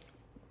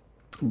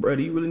 Bro,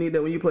 do you really need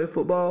that when you play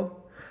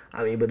football?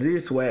 I mean, but it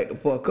is swag to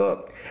fuck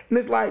up. And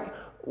it's like,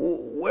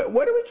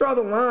 where do we draw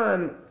the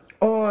line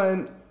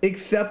on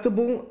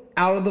acceptable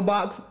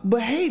out-of-the-box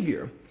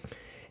behavior?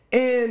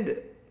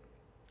 And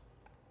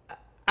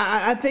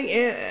I think,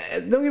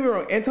 don't get me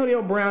wrong,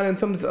 Antonio Brown and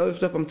some of this other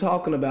stuff I'm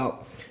talking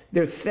about,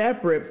 they're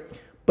separate,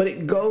 but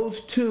it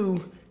goes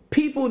to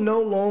people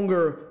no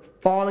longer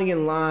falling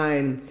in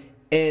line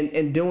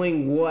and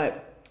doing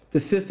what the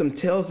system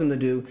tells them to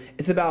do.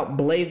 It's about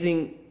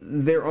blazing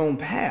their own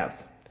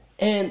path.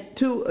 And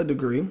to a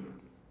degree,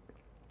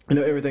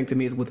 everything to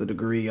me is with a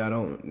degree. I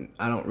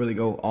don't really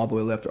go all the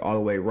way left or all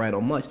the way right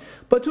on much.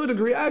 But to a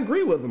degree, I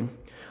agree with him.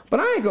 But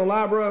I ain't gonna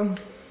lie, bro.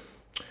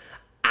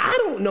 I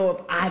don't know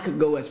if I could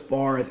go as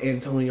far as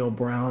Antonio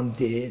Brown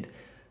did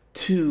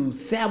to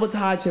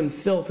sabotage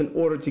himself in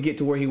order to get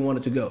to where he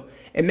wanted to go.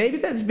 And maybe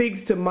that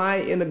speaks to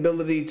my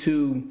inability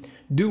to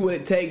do what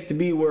it takes to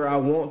be where I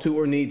want to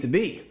or need to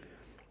be.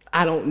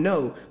 I don't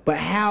know. But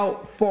how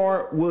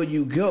far will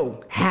you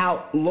go?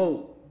 How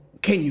low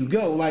can you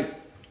go? Like,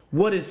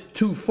 what is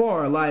too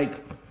far? Like,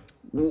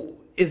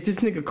 is this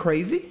nigga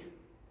crazy?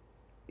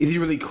 Is he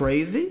really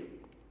crazy?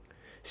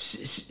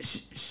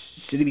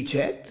 Should he be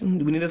checked?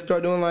 Do we need to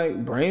start doing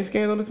like brain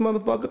scans on this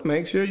motherfucker to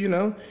make sure,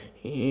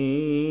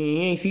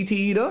 he ain't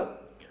CTE'd up?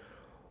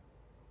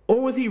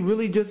 Or was he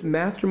really just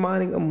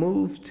masterminding a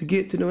move to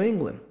get to New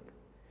England?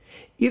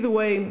 Either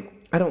way,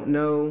 I don't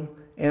know.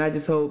 And I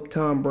just hope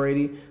Tom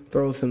Brady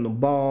throws him the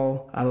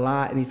ball a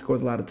lot and he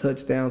scores a lot of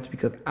touchdowns,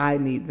 because I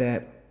need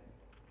that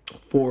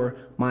for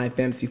my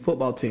fantasy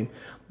football team.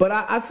 But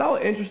I saw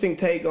an interesting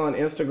take on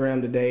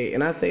Instagram today,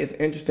 and I say it's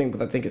interesting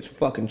because I think it's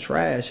fucking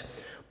trash.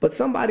 But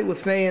somebody was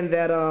saying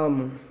that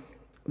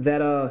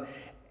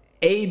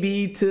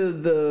AB to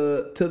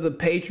the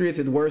Patriots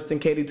is worse than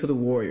KD to the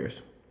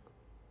Warriors.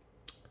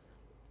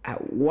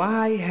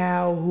 Why,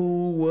 how,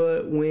 who,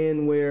 what,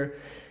 when, where?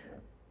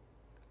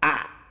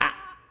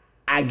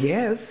 I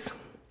guess.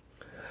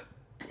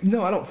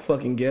 No, I don't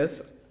fucking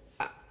guess.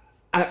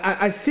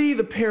 I see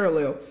the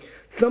parallel.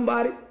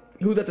 Somebody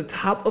who's at the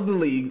top of the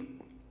league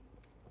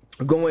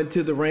going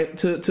to the rank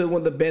to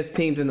one of the best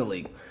teams in the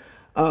league,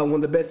 one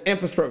of the best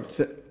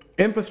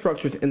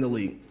infrastructures in the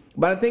league.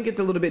 But I think it's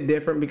a little bit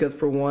different because,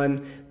 for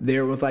one,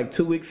 there was like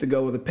 2 weeks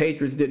ago where the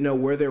Patriots didn't know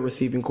where their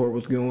receiving corps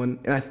was going,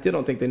 and I still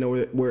don't think they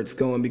know where it's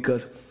going,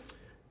 because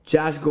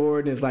Josh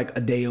Gordon is like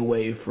a day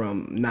away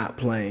from not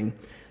playing.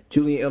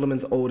 Julian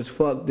Edelman's old as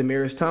fuck.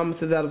 Demaryius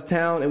Thomas is out of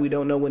town, and we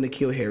don't know when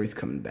N'Keal Harry's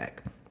coming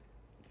back.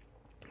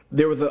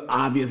 There was an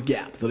obvious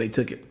gap, so they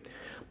took it.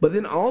 But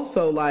then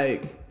also,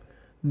 like,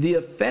 the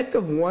effect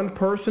of one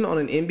person on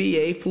an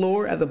NBA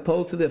floor as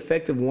opposed to the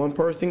effect of one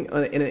person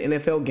in an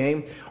NFL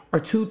game are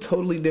two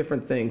totally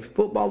different things.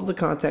 Football is a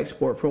contact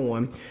sport, for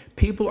one.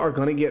 People are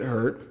going to get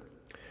hurt.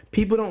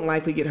 People don't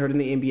likely get hurt in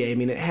the NBA. I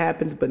mean, it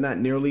happens, but not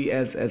nearly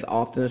as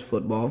often as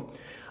football.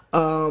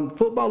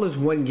 Football is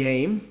one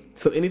game,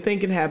 so anything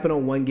can happen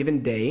on one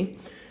given day.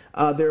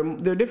 There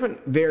are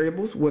different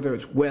variables, whether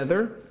it's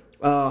weather.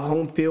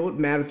 Home field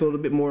matters a little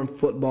bit more in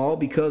football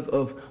because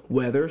of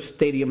weather,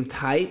 stadium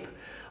type,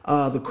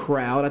 the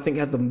crowd, I think,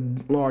 has a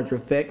larger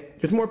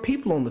effect. There's more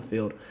people on the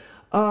field.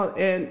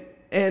 And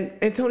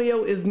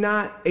Antonio is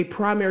not a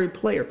primary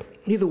player.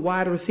 He's a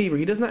wide receiver.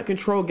 He does not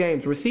control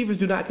games. Receivers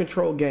do not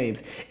control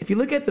games. If you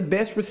look at the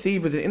best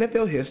receivers in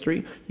NFL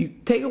history, you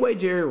take away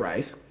Jerry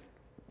Rice,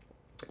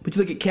 but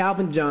you look at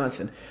Calvin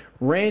Johnson,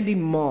 Randy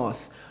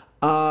Moss,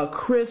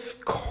 Chris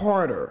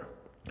Carter,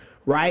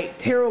 right?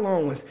 Terrell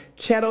Owens,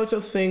 Chad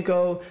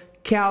Ochocinco,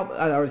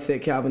 I already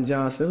said Calvin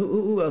Johnson.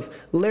 Who else?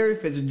 Larry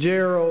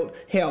Fitzgerald.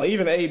 Hell,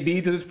 even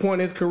AB to this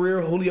point in his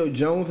career. Julio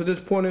Jones to this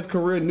point in his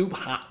career.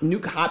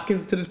 Nuke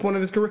Hopkins to this point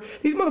in his career.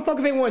 These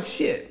motherfuckers ain't won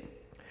shit.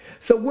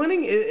 So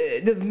winning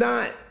does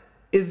not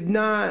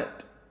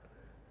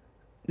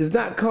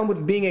come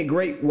with being a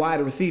great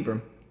wide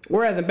receiver.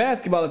 Whereas in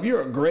basketball, if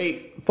you're a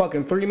great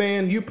fucking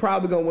three-man, you're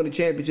probably going to win a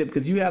championship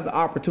because you have the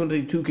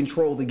opportunity to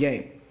control the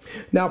game.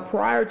 Now,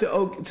 prior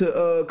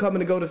to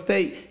coming to Golden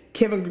State,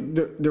 Kevin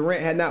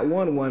Durant had not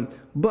won one,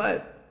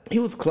 but he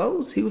was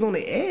close. He was on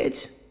the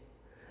edge.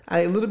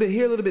 A little bit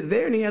here, a little bit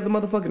there, and he had the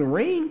motherfucking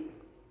ring.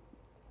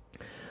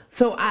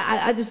 So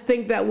I just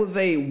think that was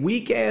a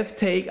weak-ass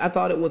take. I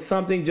thought it was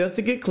something just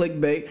to get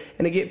clickbait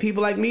and to get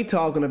people like me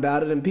talking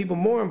about it, and people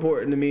more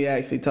important to me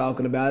actually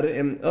talking about it,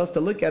 and us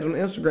to look at it on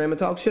Instagram and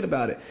talk shit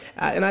about it.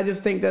 And I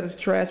just think that it's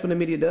trash when the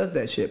media does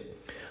that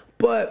shit.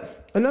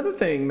 But another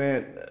thing,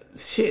 man,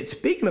 shit,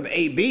 speaking of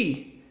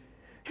AB,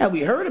 have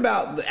we heard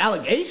about the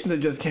allegations that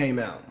just came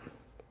out?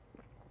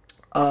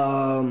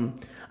 I'm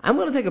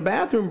going to take a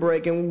bathroom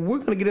break, and we're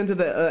going to get into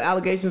the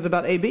allegations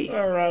about AB.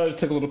 All right, let's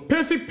take a little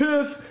pissy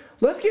piss.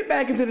 Let's get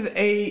back into this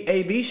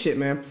AB shit,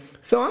 man.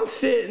 So I'm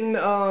sitting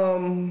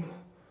at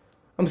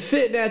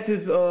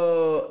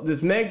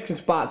this Mexican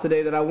spot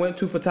today that I went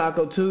to for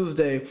Taco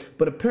Tuesday,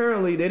 but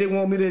apparently they didn't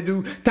want me to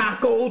do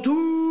Taco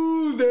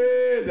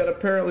Tuesday. That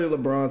apparently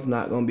LeBron's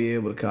not going to be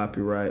able to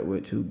copyright,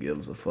 which who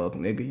gives a fuck?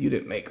 Maybe you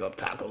didn't make up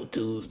Taco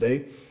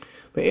Tuesday.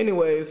 But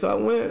anyway, so I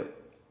went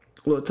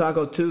with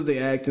Taco Tuesday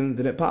action,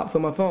 then it pops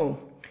on my phone.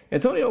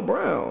 Antonio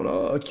Brown,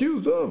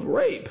 accused of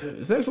rape,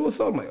 sexual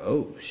assault. I'm like,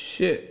 oh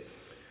shit.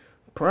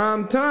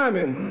 Prime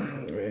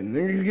timing. And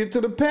then you get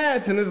to the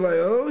pass and it's like,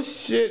 oh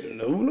shit,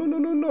 no.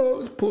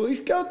 Let's pull these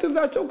skeletons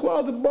out your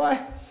closet, boy.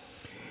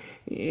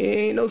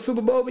 Ain't no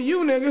Super Bowl for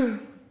you, nigga.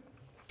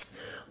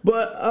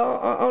 But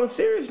on a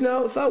serious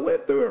note, so I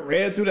went through and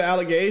read through the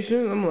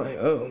allegations. I'm like,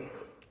 oh,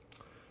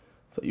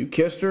 so you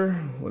kissed her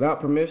without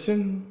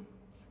permission?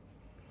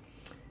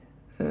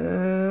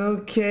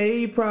 Okay,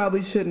 you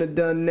probably shouldn't have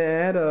done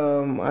that.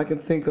 I can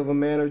think of a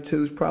man or two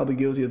who's probably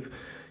guilty of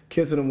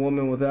kissing a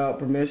woman without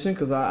permission,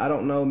 because I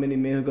don't know many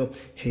men who go,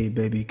 hey,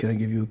 baby, can I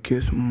give you a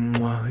kiss?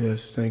 Mwah,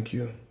 yes, thank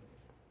you.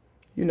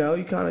 You know,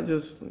 you kind of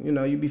just,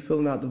 you be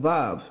filling out the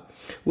vibes,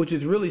 which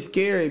is really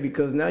scary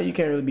because now you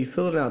can't really be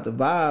filling out the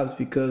vibes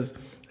because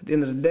at the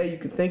end of the day, you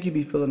can think you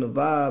be filling the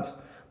vibes,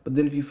 but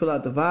then if you fill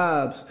out the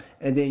vibes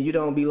and then you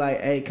don't be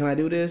like, hey, can I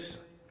do this?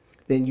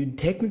 Then you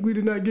technically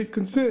did not get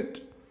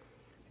consent.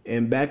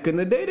 And back in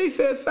the day, they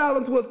said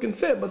silence was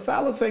consent, but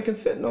silence ain't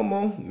consent no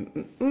more.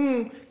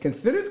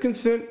 Consent is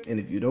consent, and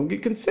if you don't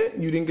get consent,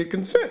 you didn't get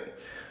consent.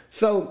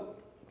 So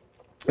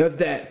that's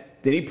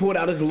that. Then he pulled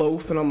out his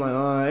loaf, and I'm like,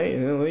 all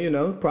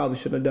right, probably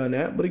shouldn't have done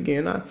that. But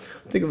again, I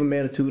think of a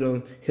man or two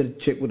done hit a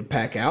chick with a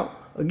pack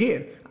out.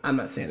 Again, I'm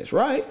not saying it's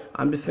right.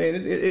 I'm just saying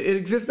it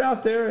exists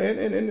out there,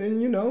 and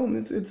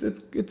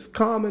it's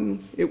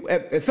common.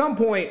 At some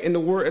point in the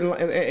world, in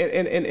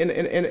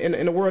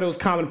the world, it was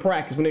common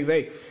practice when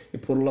they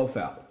pull the loaf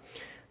out.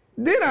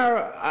 Then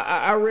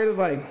I read it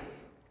like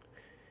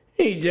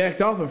he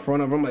jacked off in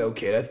front of her. I'm like,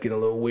 okay, that's getting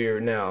a little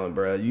weird now,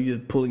 bro. You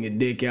just pulling your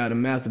dick out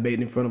and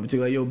masturbating in front of a chick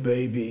like, yo,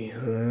 baby,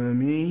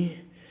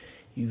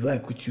 you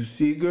like what you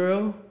see,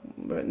 girl?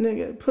 But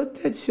nigga,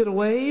 put that shit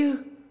away.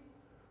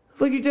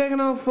 What you jacking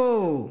off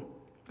for?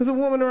 There's a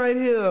woman right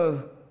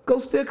here. Go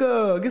stick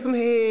her. Get some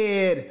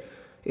head.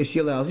 If she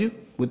allows you,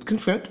 with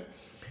consent.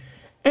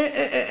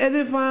 And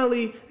then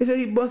finally, they said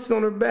he busted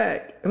on her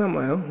back. And I'm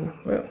like, oh,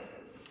 well,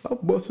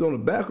 I've busted on the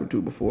back or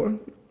two before.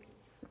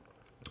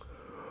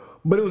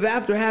 But it was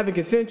after having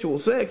consensual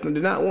sex and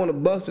did not want to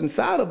bust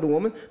inside of the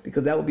woman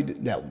because that would be, I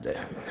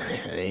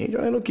ain't trying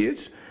to have no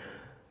kids.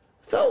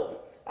 So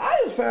I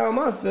just found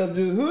myself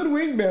just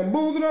hoodwinked,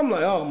 bamboozled. I'm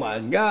like, oh my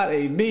God,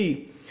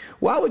 AB.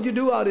 Why would you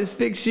do all this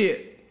sick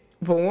shit,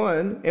 for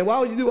one? And why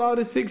would you do all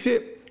this sick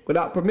shit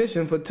without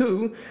permission, for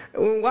two?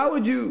 And why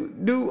would you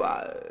do...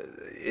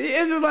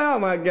 it's just like, oh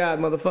my God,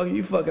 motherfucker,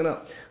 you fucking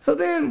up. So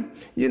then,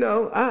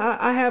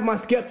 I have my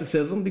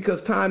skepticism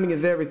because timing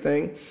is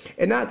everything.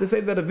 And not to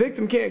say that a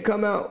victim can't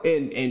come out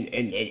and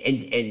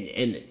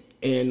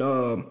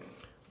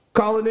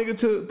call a nigga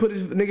to put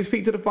his nigga's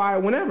feet to the fire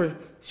whenever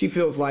she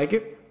feels like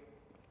it.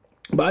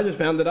 But I just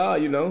found it odd,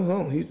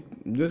 he's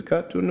just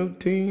got to a new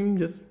team,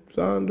 just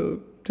signed a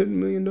 $10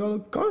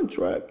 million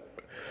contract.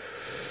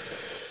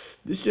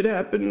 This shit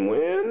happened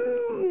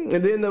when?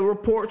 And then the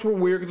reports were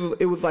weird because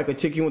it was like a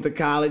chick he went to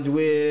college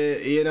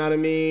with, you know what I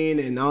mean?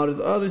 And all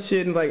this other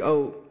shit. And it's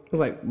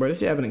like, bro, this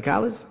shit happened in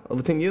college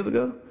over 10 years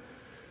ago?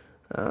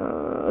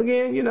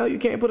 Again, you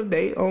can't put a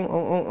date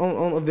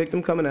on a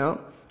victim coming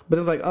out. But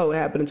it's like, it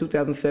happened in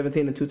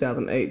 2017 and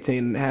 2018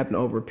 and it happened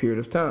over a period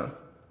of time.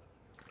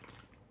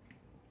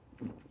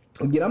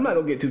 Again, I'm not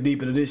going to get too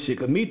deep into this shit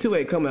because Me Too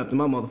ain't coming after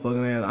my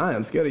motherfucking ass. I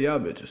am scared of y'all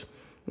bitches.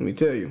 Let me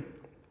tell you.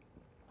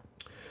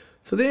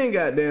 So then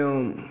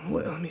goddamn,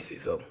 let me see.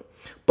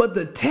 But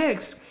the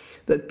text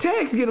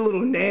get a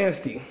little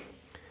nasty.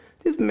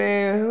 This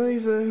man, what he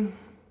say?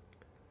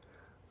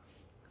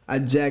 I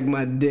jacked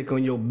my dick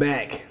on your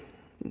back.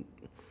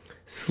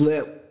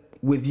 Slept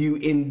with you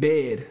in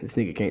bed. This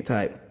nigga can't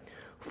type.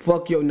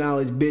 Fuck your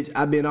knowledge, bitch.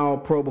 I been all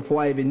pro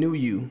before I even knew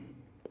you.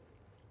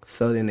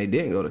 So then they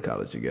didn't go to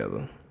college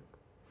together.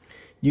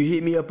 You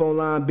hit me up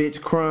online,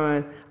 bitch,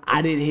 crying.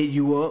 I didn't hit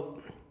you up.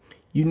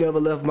 You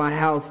never left my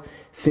house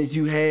since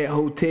you had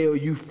hotel.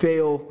 You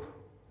fell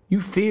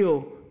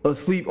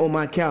asleep on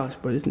my couch.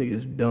 Bro, this nigga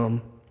is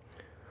dumb.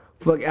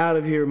 Fuck out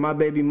of here. My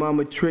baby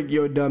mama tricked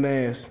your dumb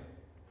ass.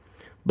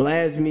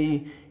 Blast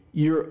me.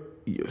 You're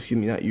a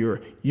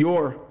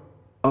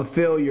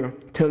failure.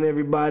 Telling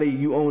everybody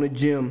you own a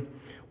gym.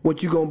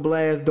 What you gonna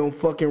blast? Don't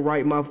fucking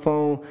write my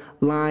phone.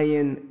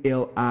 Lion,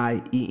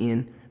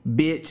 Lien.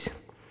 Bitch.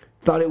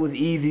 Thought it was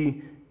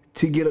easy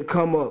to get a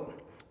come up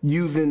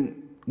using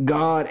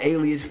God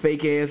alias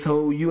fake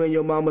asshole. You and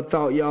your mama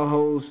thought y'all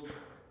hoes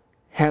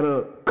had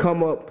a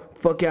come up.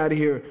 Fuck out of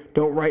here.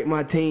 Don't write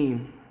my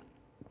team.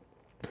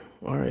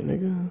 Alright,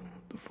 nigga.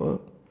 What the fuck?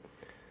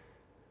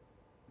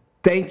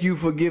 Thank you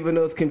for giving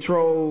us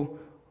control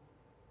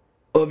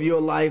of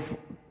your life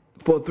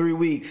for 3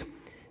 weeks.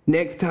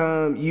 Next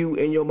time you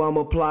and your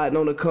mama plotting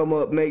on the come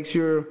up, make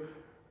sure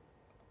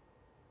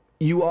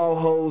you all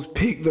hoes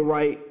pick the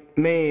right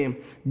man.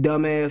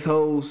 Dumbass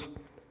hoes.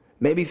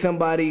 Maybe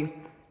somebody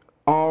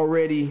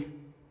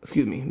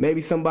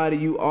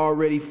you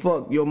already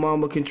fucked your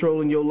mama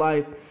controlling your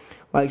life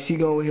like she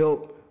gonna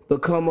help the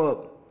come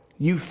up.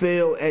 You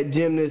fail at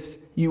gymnast,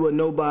 you a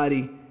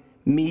nobody.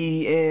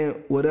 Me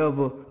and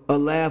whatever, a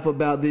laugh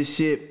about this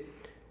shit.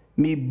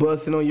 Me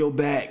busting on your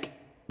back.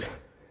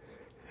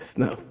 That's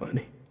not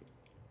funny.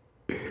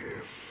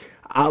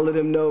 I'll let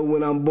him know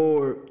when I'm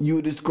bored. You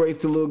a disgrace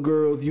to little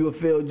girls. You a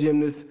failed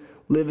gymnast.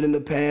 Living in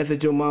the past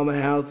at your mama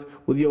house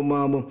with your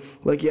mama.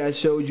 Like I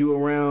showed you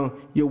around.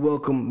 You're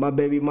welcome. My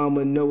baby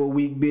mama know a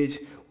weak bitch.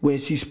 When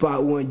she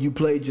spot one, you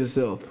played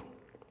yourself.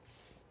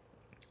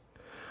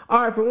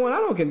 All right, for one, I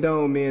don't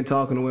condone men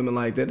talking to women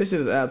like that. This shit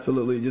is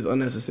absolutely just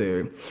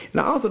unnecessary. And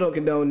I also don't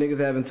condone niggas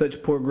having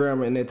such poor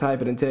grammar in their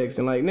typing and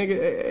texting. Like,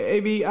 nigga,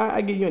 AB,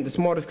 I get you ain't the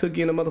smartest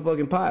cookie in the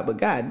motherfucking pot, but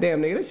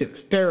goddamn, nigga, that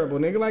shit's terrible,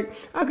 nigga. Like,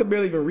 I could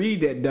barely even read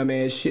that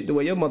dumbass shit the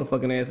way your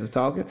motherfucking ass is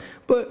talking.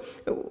 But,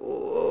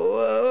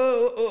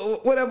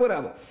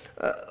 whatever.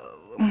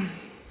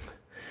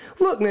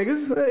 Look,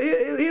 niggas,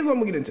 here's what I'm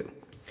gonna get into.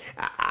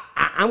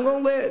 I'm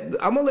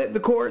gonna let the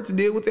courts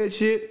deal with that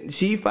shit.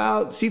 She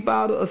filed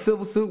a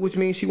civil suit, which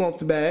means she wants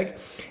the bag,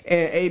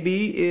 and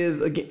AB is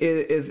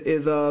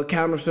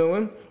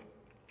countersuing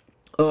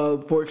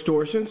for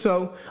extortion.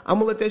 So I'm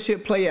gonna let that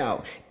shit play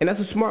out, and that's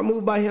a smart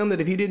move by him.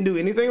 That if he didn't do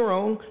anything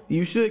wrong,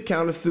 you should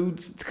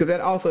countersue, because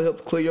that also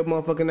helps clear your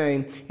motherfucking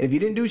name. And if you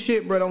didn't do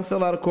shit, bro, don't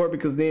sell out of court,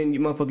 because then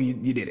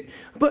you did it.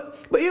 But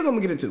here's what I'm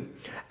gonna get into.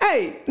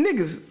 Hey,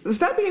 niggas,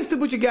 stop being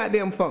stupid with your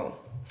goddamn phone.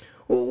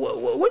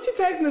 What you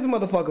texting this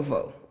motherfucker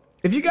for?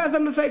 If you got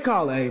something to say,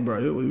 call it. Hey,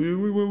 bro.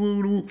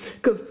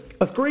 Because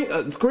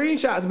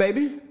screenshots,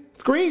 baby.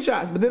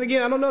 Screenshots. But then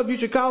again, I don't know if you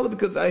should call it,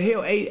 because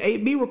hell,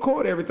 AB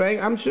record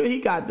everything. I'm sure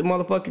he got the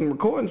motherfucking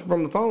recordings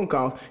from the phone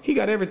calls. He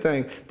got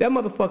everything. That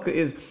motherfucker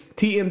is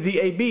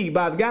TMZAB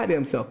by the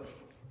goddamn self.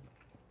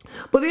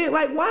 But then,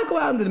 like, why go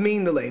out and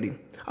demean the lady?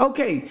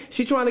 Okay,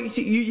 she trying to,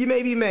 you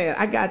may be mad.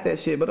 I got that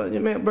shit. But,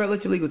 man, bro,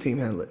 let your legal team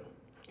handle it.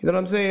 You know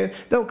what I'm saying?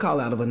 Don't call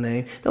out of a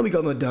name. Don't be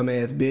calling her a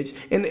dumbass bitch.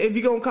 And if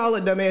you're going to call her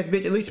a dumbass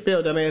bitch, at least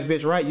spell dumbass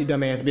bitch right, you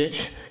dumbass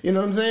bitch. You know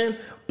what I'm saying?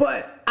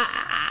 But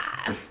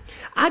I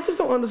just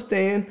don't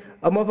understand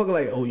a motherfucker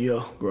like, oh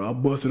yeah, girl, I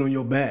busted on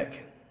your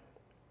back.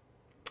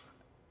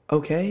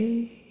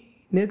 Okay,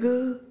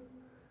 nigga.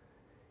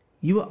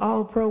 You an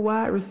all-pro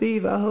wide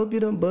receiver. I hope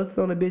you done busted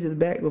on a bitch's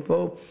back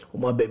before. Oh,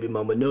 my baby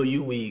mama know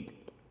you weak.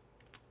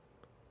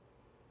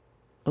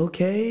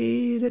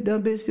 Okay, that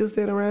dumb bitch still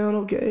standing around.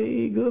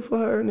 Okay, good for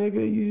her,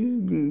 nigga.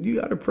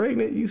 You got her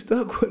pregnant. You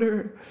stuck with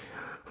her.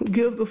 Who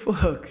gives a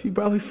fuck? She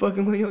probably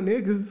fucking one of your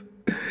niggas.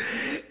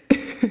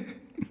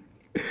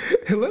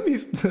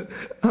 And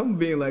I'm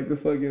being like the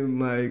fucking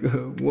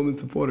woman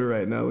supporter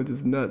right now, which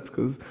is nuts,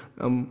 because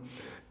let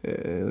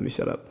me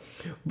shut up.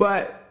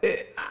 But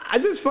I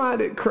just find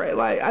it crazy.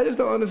 Like, I just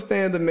don't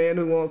understand the man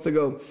who wants to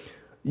go,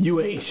 you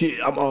ain't shit,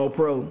 I'm all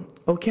pro.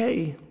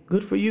 Okay.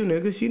 Good for you,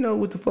 nigga. She know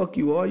what the fuck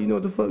you are. You know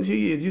what the fuck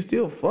she is. You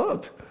still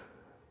fucked.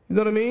 You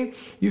know what I mean?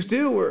 You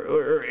still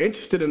were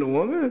interested in a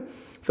woman.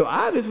 So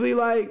obviously,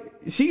 like,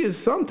 she is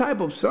some type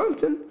of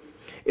something.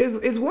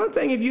 It's one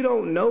thing if you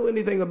don't know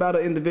anything about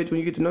an individual,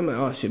 you get to know them, like,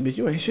 oh shit, bitch,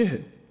 you ain't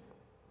shit.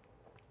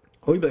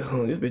 Or you be like,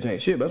 this bitch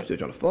ain't shit, but I'm still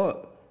trying to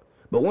fuck.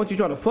 But once you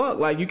try to fuck,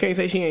 like, you can't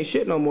say she ain't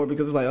shit no more,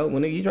 because it's like, oh, well,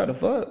 nigga, you try to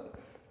fuck.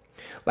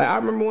 Like, I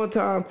remember one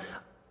time,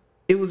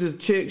 it was this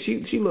chick,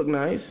 she looked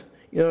nice.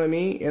 You know what I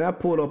mean? And I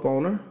pulled up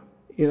on her.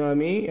 You know what I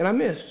mean? And I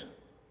missed.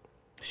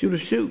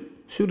 Shooters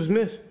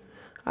miss.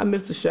 I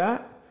missed a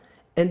shot.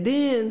 And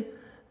then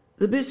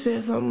the bitch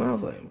said something. I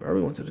was like, bro,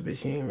 we went to the bitch.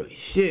 She ain't really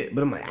shit.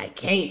 But I'm like, I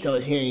can't tell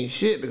her she ain't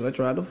shit because I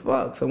tried to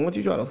fuck. So once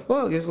you try to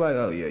fuck, it's like,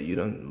 oh, yeah, you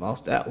done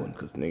lost that one.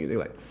 Because niggas, they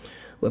like,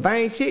 well, if I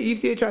ain't shit, you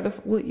still try to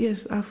fuck. Well,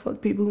 yes, I fuck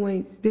people who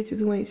ain't, bitches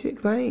who ain't shit,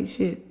 because I ain't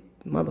shit,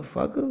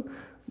 motherfucker.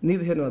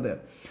 Neither here nor there.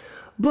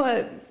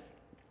 But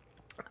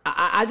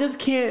I just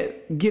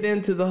can't get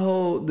into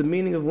the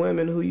meaning of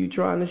women who you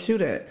trying to shoot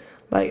at.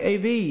 Like,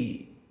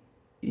 AB,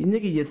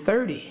 nigga, you're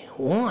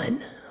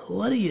 31.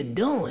 What are you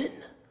doing?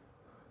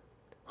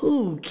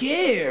 Who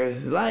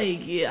cares?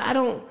 Like, I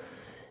don't.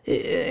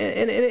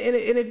 And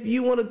if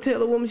you want to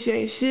tell a woman she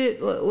ain't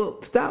shit,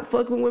 well, stop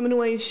fucking with women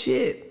who ain't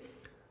shit.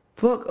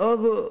 Fuck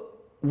other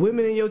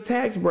women in your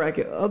tax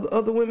bracket,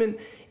 other women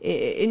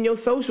in your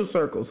social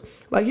circles.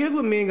 Like, here's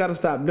what men got to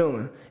stop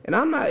doing. And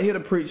I'm not here to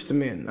preach to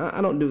men.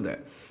 I don't do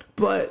that.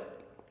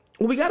 But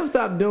what we got to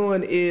stop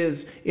doing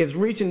is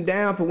reaching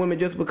down for women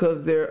just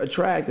because they're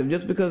attractive,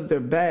 just because they're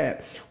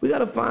bad. We got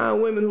to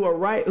find women who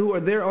are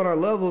there on our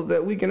levels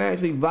that we can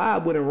actually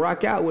vibe with and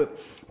rock out with.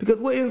 Because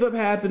what ends up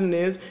happening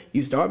is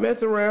you start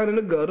messing around in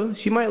the gutter.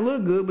 She might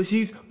look good, but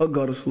she's a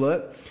gutter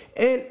slut.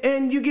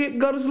 And you get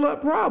gutter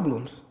slut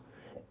problems.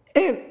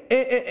 And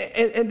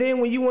then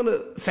when you want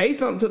to say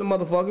something to the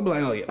motherfucker, be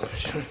like, oh yeah,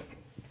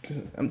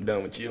 I'm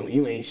done with you.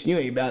 You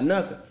ain't about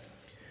nothing.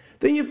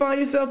 Then you find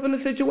yourself in a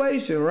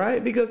situation,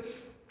 right? Because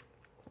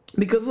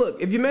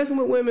look, if you're messing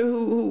with women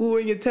who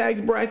are in your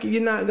tax bracket,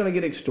 you're not gonna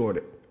get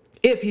extorted.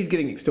 If he's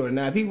getting extorted.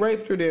 Now, if he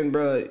raped her, then,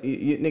 bro,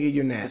 nigga,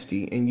 you're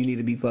nasty and you need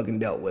to be fucking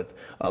dealt with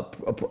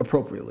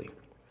appropriately.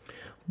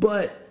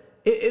 But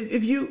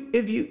if you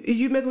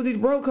mess with these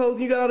bro codes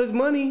and you got all this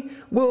money,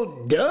 well,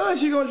 duh,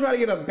 she gonna try to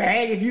get a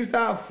bag if you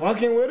start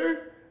fucking with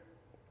her.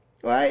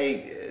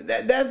 Like,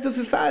 that's the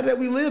society that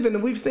we live in,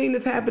 and we've seen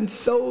this happen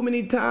so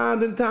many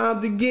times and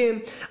times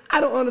again.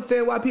 I don't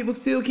understand why people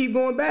still keep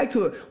going back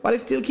to it, why they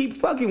still keep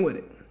fucking with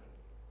it.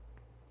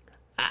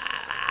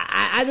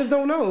 I just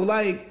don't know.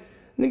 Like,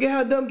 nigga,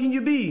 how dumb can you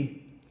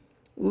be?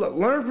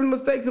 Learn from the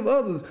mistakes of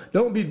others.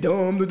 Don't be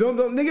dumb.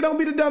 Nigga, don't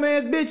be the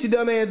dumbass bitch, you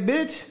dumbass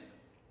bitch.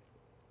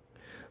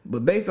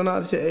 But based on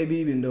all the shit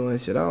AB been doing,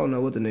 shit, I don't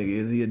know what the nigga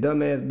is. Is he a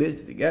dumbass bitch?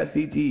 Is he got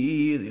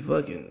CTE? Is he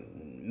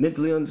fucking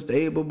mentally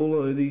unstable?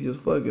 Or is he just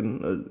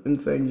fucking an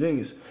insane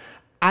genius?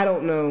 I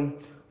don't know.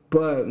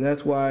 But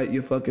that's why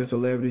your fucking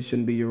celebrities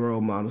shouldn't be your role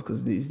models,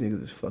 because these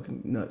niggas is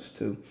fucking nuts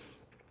too.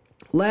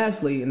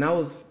 Lastly, and I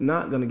was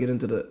not going to get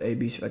into the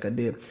AB shit like I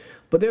did,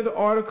 but there's an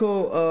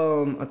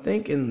article, I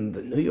think in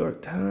the New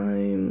York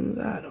Times,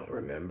 I don't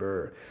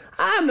remember.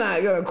 I'm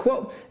not going to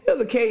quote. It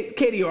was a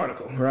KD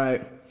article,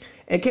 right?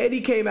 And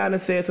KD came out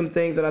and said some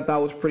things that I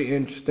thought was pretty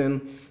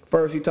interesting.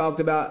 First, he talked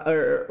about,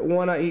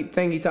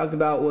 thing he talked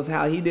about was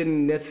how he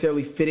didn't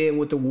necessarily fit in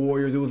with the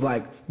Warriors. It was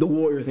like the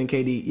Warriors and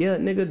KD. Yeah,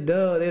 nigga,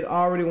 duh, they'd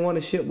already won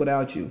the shit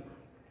without you.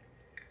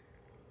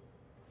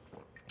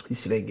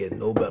 This shit ain't getting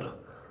no better.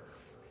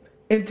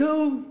 And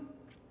two,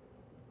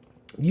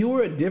 you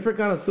were a different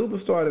kind of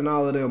superstar than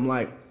all of them.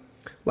 Like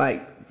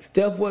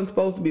Steph wasn't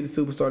supposed to be the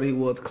superstar that he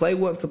was. Clay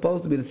wasn't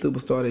supposed to be the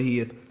superstar that he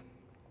is.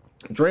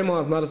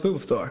 Draymond's not a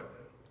superstar.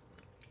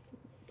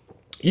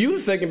 You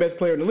the second best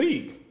player in the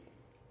league.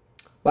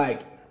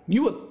 Like,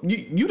 you that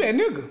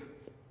nigga.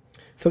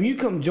 So you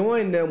come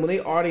join them when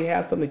they already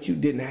have something that you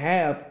didn't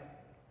have,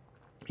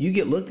 you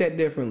get looked at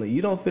differently.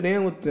 You don't fit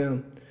in with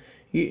them.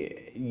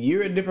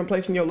 You're at a different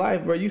place in your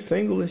life, bro. You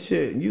single and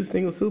shit. You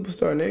single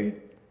superstar, nigga.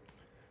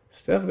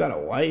 Steph got a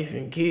wife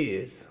and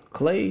kids.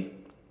 Clay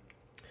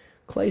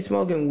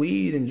smoking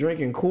weed and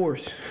drinking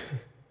Coors.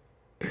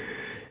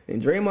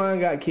 And Draymond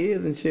got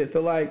kids and shit.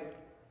 So, like,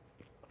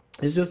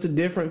 it's just a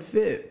different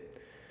fit.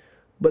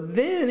 But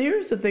then,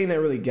 here's the thing that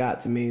really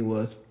got to me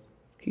was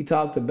he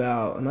talked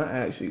about, and I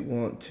actually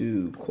want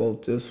to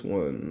quote this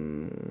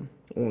one.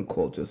 I want to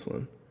quote this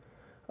one.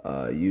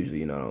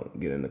 Usually, I don't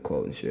get into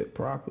quoting shit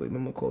properly, but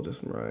I'm going to quote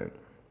this one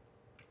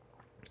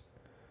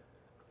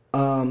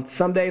right.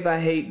 Some days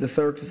I hate the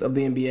circus of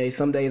the NBA.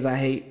 Some days I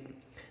hate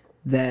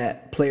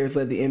that players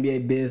let the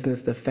NBA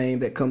business, the fame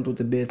that comes with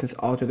the business,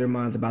 alter their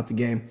minds about the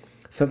game.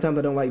 Sometimes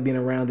I don't like being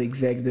around the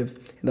executives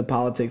and the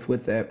politics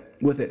with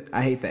it.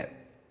 I hate that.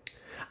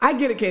 I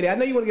get it, Katie. I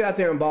know you want to get out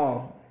there and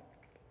ball.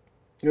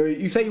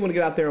 You say you want to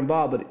get out there and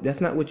ball, but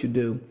that's not what you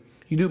do.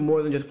 You do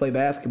more than just play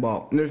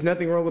basketball. And there's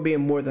nothing wrong with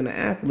being more than an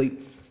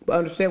athlete. But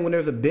understand, when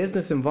there's a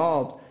business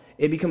involved,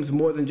 it becomes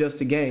more than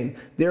just a game.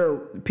 There are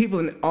people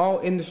in all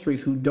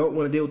industries who don't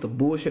want to deal with the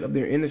bullshit of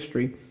their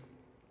industry,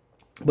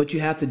 but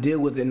you have to deal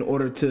with it in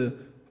order to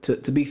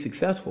be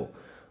successful.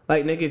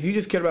 Like, nigga, if you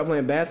just care about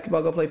playing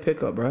basketball, go play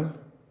pickup, bro.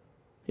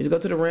 You just go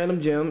to the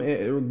random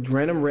gym,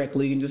 random rec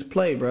league, and just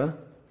play, bro.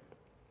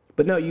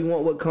 But no, you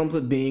want what comes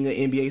with being an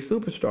NBA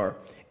superstar.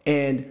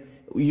 And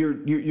you're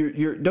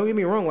don't get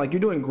me wrong, like,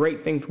 you're doing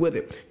great things with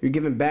it. You're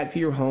giving back to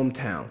your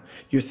hometown.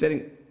 You're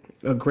setting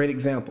a great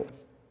example.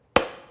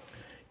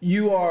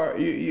 You're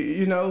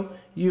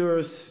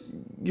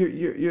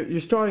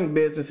starting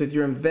businesses,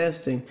 you're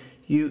investing.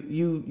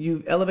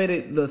 You've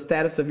elevated the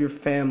status of your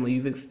family.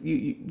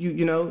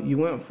 You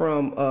went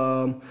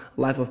from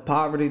life of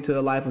poverty to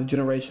a life of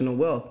generational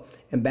wealth.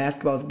 And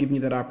basketball is giving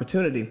you that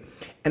opportunity.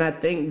 And I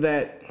think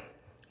that,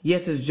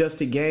 yes, it's just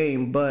a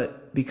game,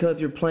 but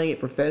because you're playing it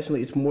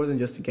professionally, it's more than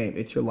just a game.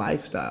 It's your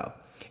lifestyle.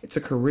 It's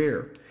a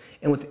career.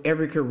 And with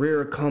every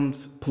career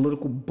comes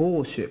political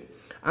bullshit.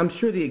 I'm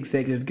sure the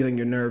executives get on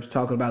your nerves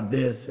talking about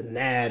this and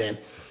that and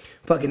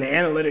fucking the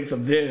analytics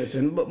of this,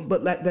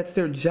 but that's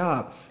their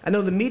job. I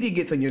know the media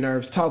gets on your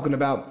nerves talking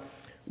about,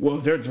 well,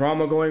 is there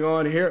drama going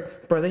on here?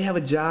 Bro, they have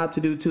a job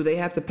to do too. They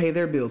have to pay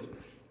their bills.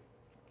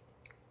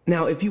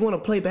 Now, if you want to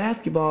play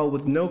basketball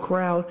with no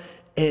crowd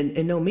and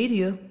no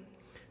media,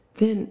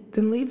 then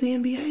leave the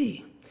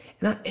NBA.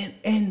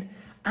 And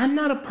I'm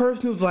not a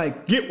person who's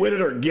like, get with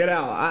it or get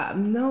out.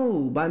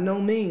 No, by no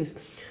means.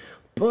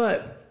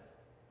 But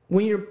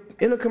when you're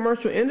in a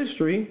commercial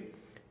industry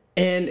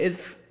and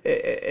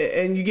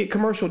you get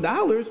commercial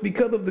dollars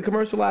because of the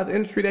commercialized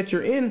industry that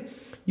you're in,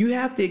 you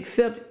have to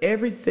accept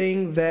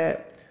everything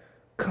that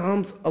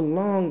comes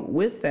along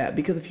with that.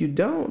 Because if you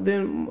don't,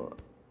 then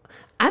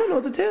I don't know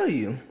what to tell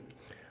you.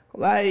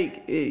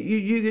 Like,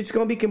 you're just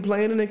going to be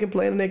complaining,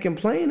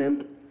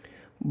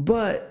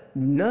 but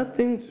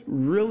nothing's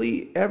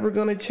really ever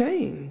going to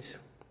change.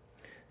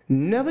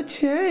 Never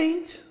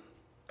change.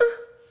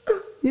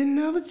 You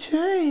never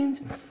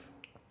change.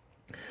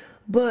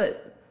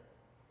 But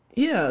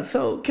yeah,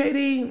 so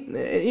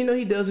KD,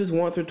 he does this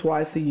once or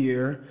twice a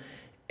year,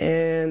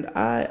 and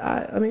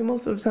I mean,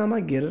 most of the time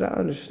I get it, I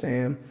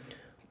understand,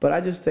 but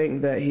I just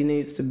think that he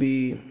needs to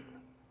be.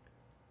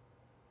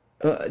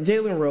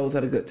 Jalen Rose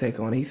had a good take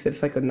on it. He said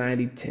it's like a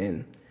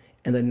 90-10,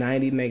 and the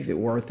 90 makes it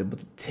worth it, but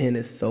the 10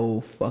 is so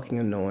fucking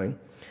annoying.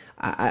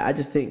 I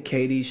just think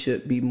KD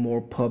should be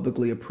more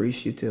publicly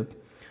appreciative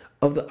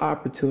of the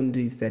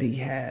opportunities that he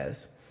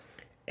has,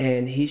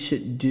 and he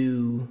should,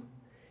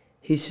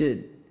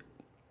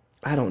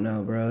 I don't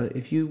know, bro.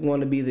 If you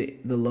want to be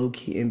the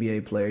low-key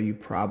NBA player, you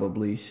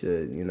probably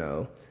should,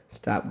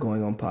 stop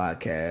going on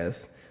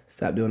podcasts,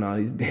 stop doing all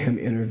these damn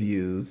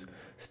interviews,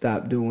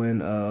 stop doing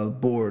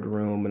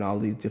boardroom and all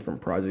these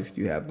different projects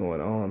you have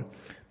going on.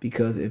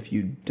 Because if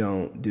you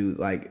don't do,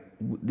 like,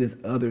 this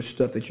other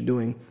stuff that you're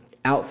doing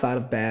outside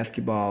of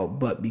basketball,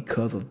 but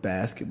because of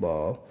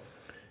basketball,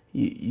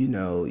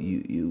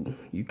 you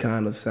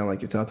kind of sound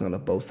like you're talking out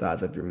of both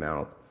sides of your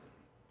mouth,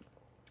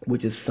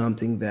 which is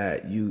something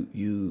that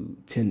you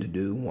tend to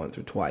do once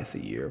or twice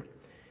a year.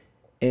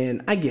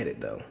 And I get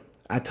it though.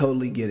 I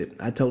totally get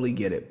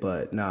it.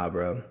 But nah,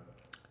 bro,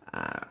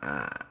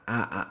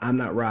 I'm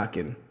not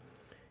rocking.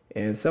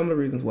 And some of the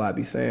reasons why I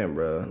be saying,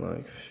 bro,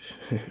 like,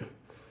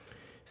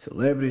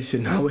 celebrities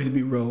shouldn't always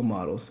be role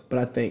models. But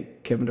I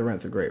think Kevin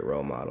Durant's a great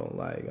role model.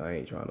 Like, I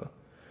ain't trying to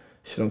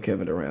shit on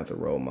Kevin Durant's a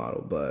role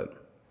model, but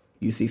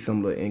you see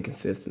some of the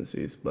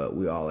inconsistencies. But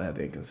we all have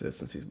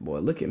inconsistencies, boy.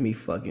 Look at me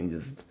fucking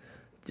just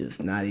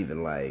not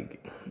even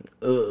like,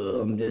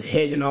 I'm just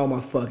hedging all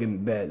my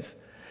fucking bets.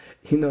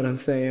 You know what I'm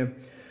saying?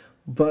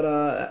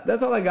 But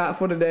that's all I got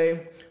for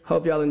today.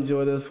 Hope y'all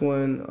enjoy this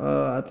one.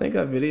 I think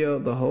I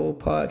videoed the whole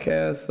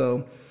podcast,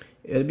 so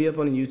it'll be up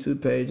on the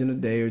YouTube page in a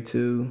day or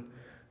two.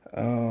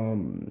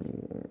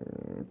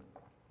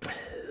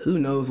 Who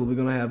knows what we're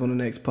gonna have on the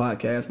next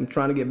podcast? I'm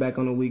trying to get back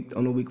on a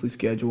weekly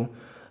schedule.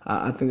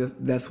 I think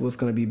that's what's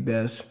gonna be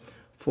best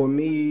for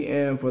me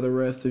and for the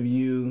rest of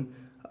you.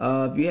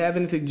 If you have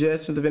any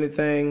suggestions of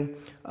anything,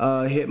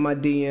 hit my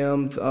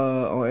DMs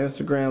on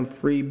Instagram,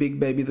 free Big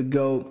Baby the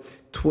Goat,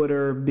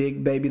 Twitter,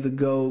 Big Baby the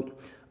Goat.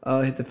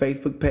 Hit the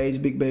Facebook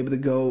page, Big Baby the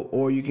Goat,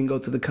 or you can go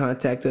to the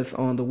contact us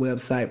on the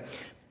website,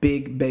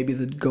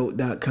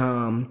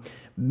 bigbabythegoat.com.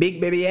 Big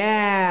Baby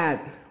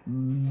ad,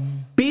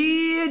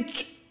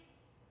 bitch.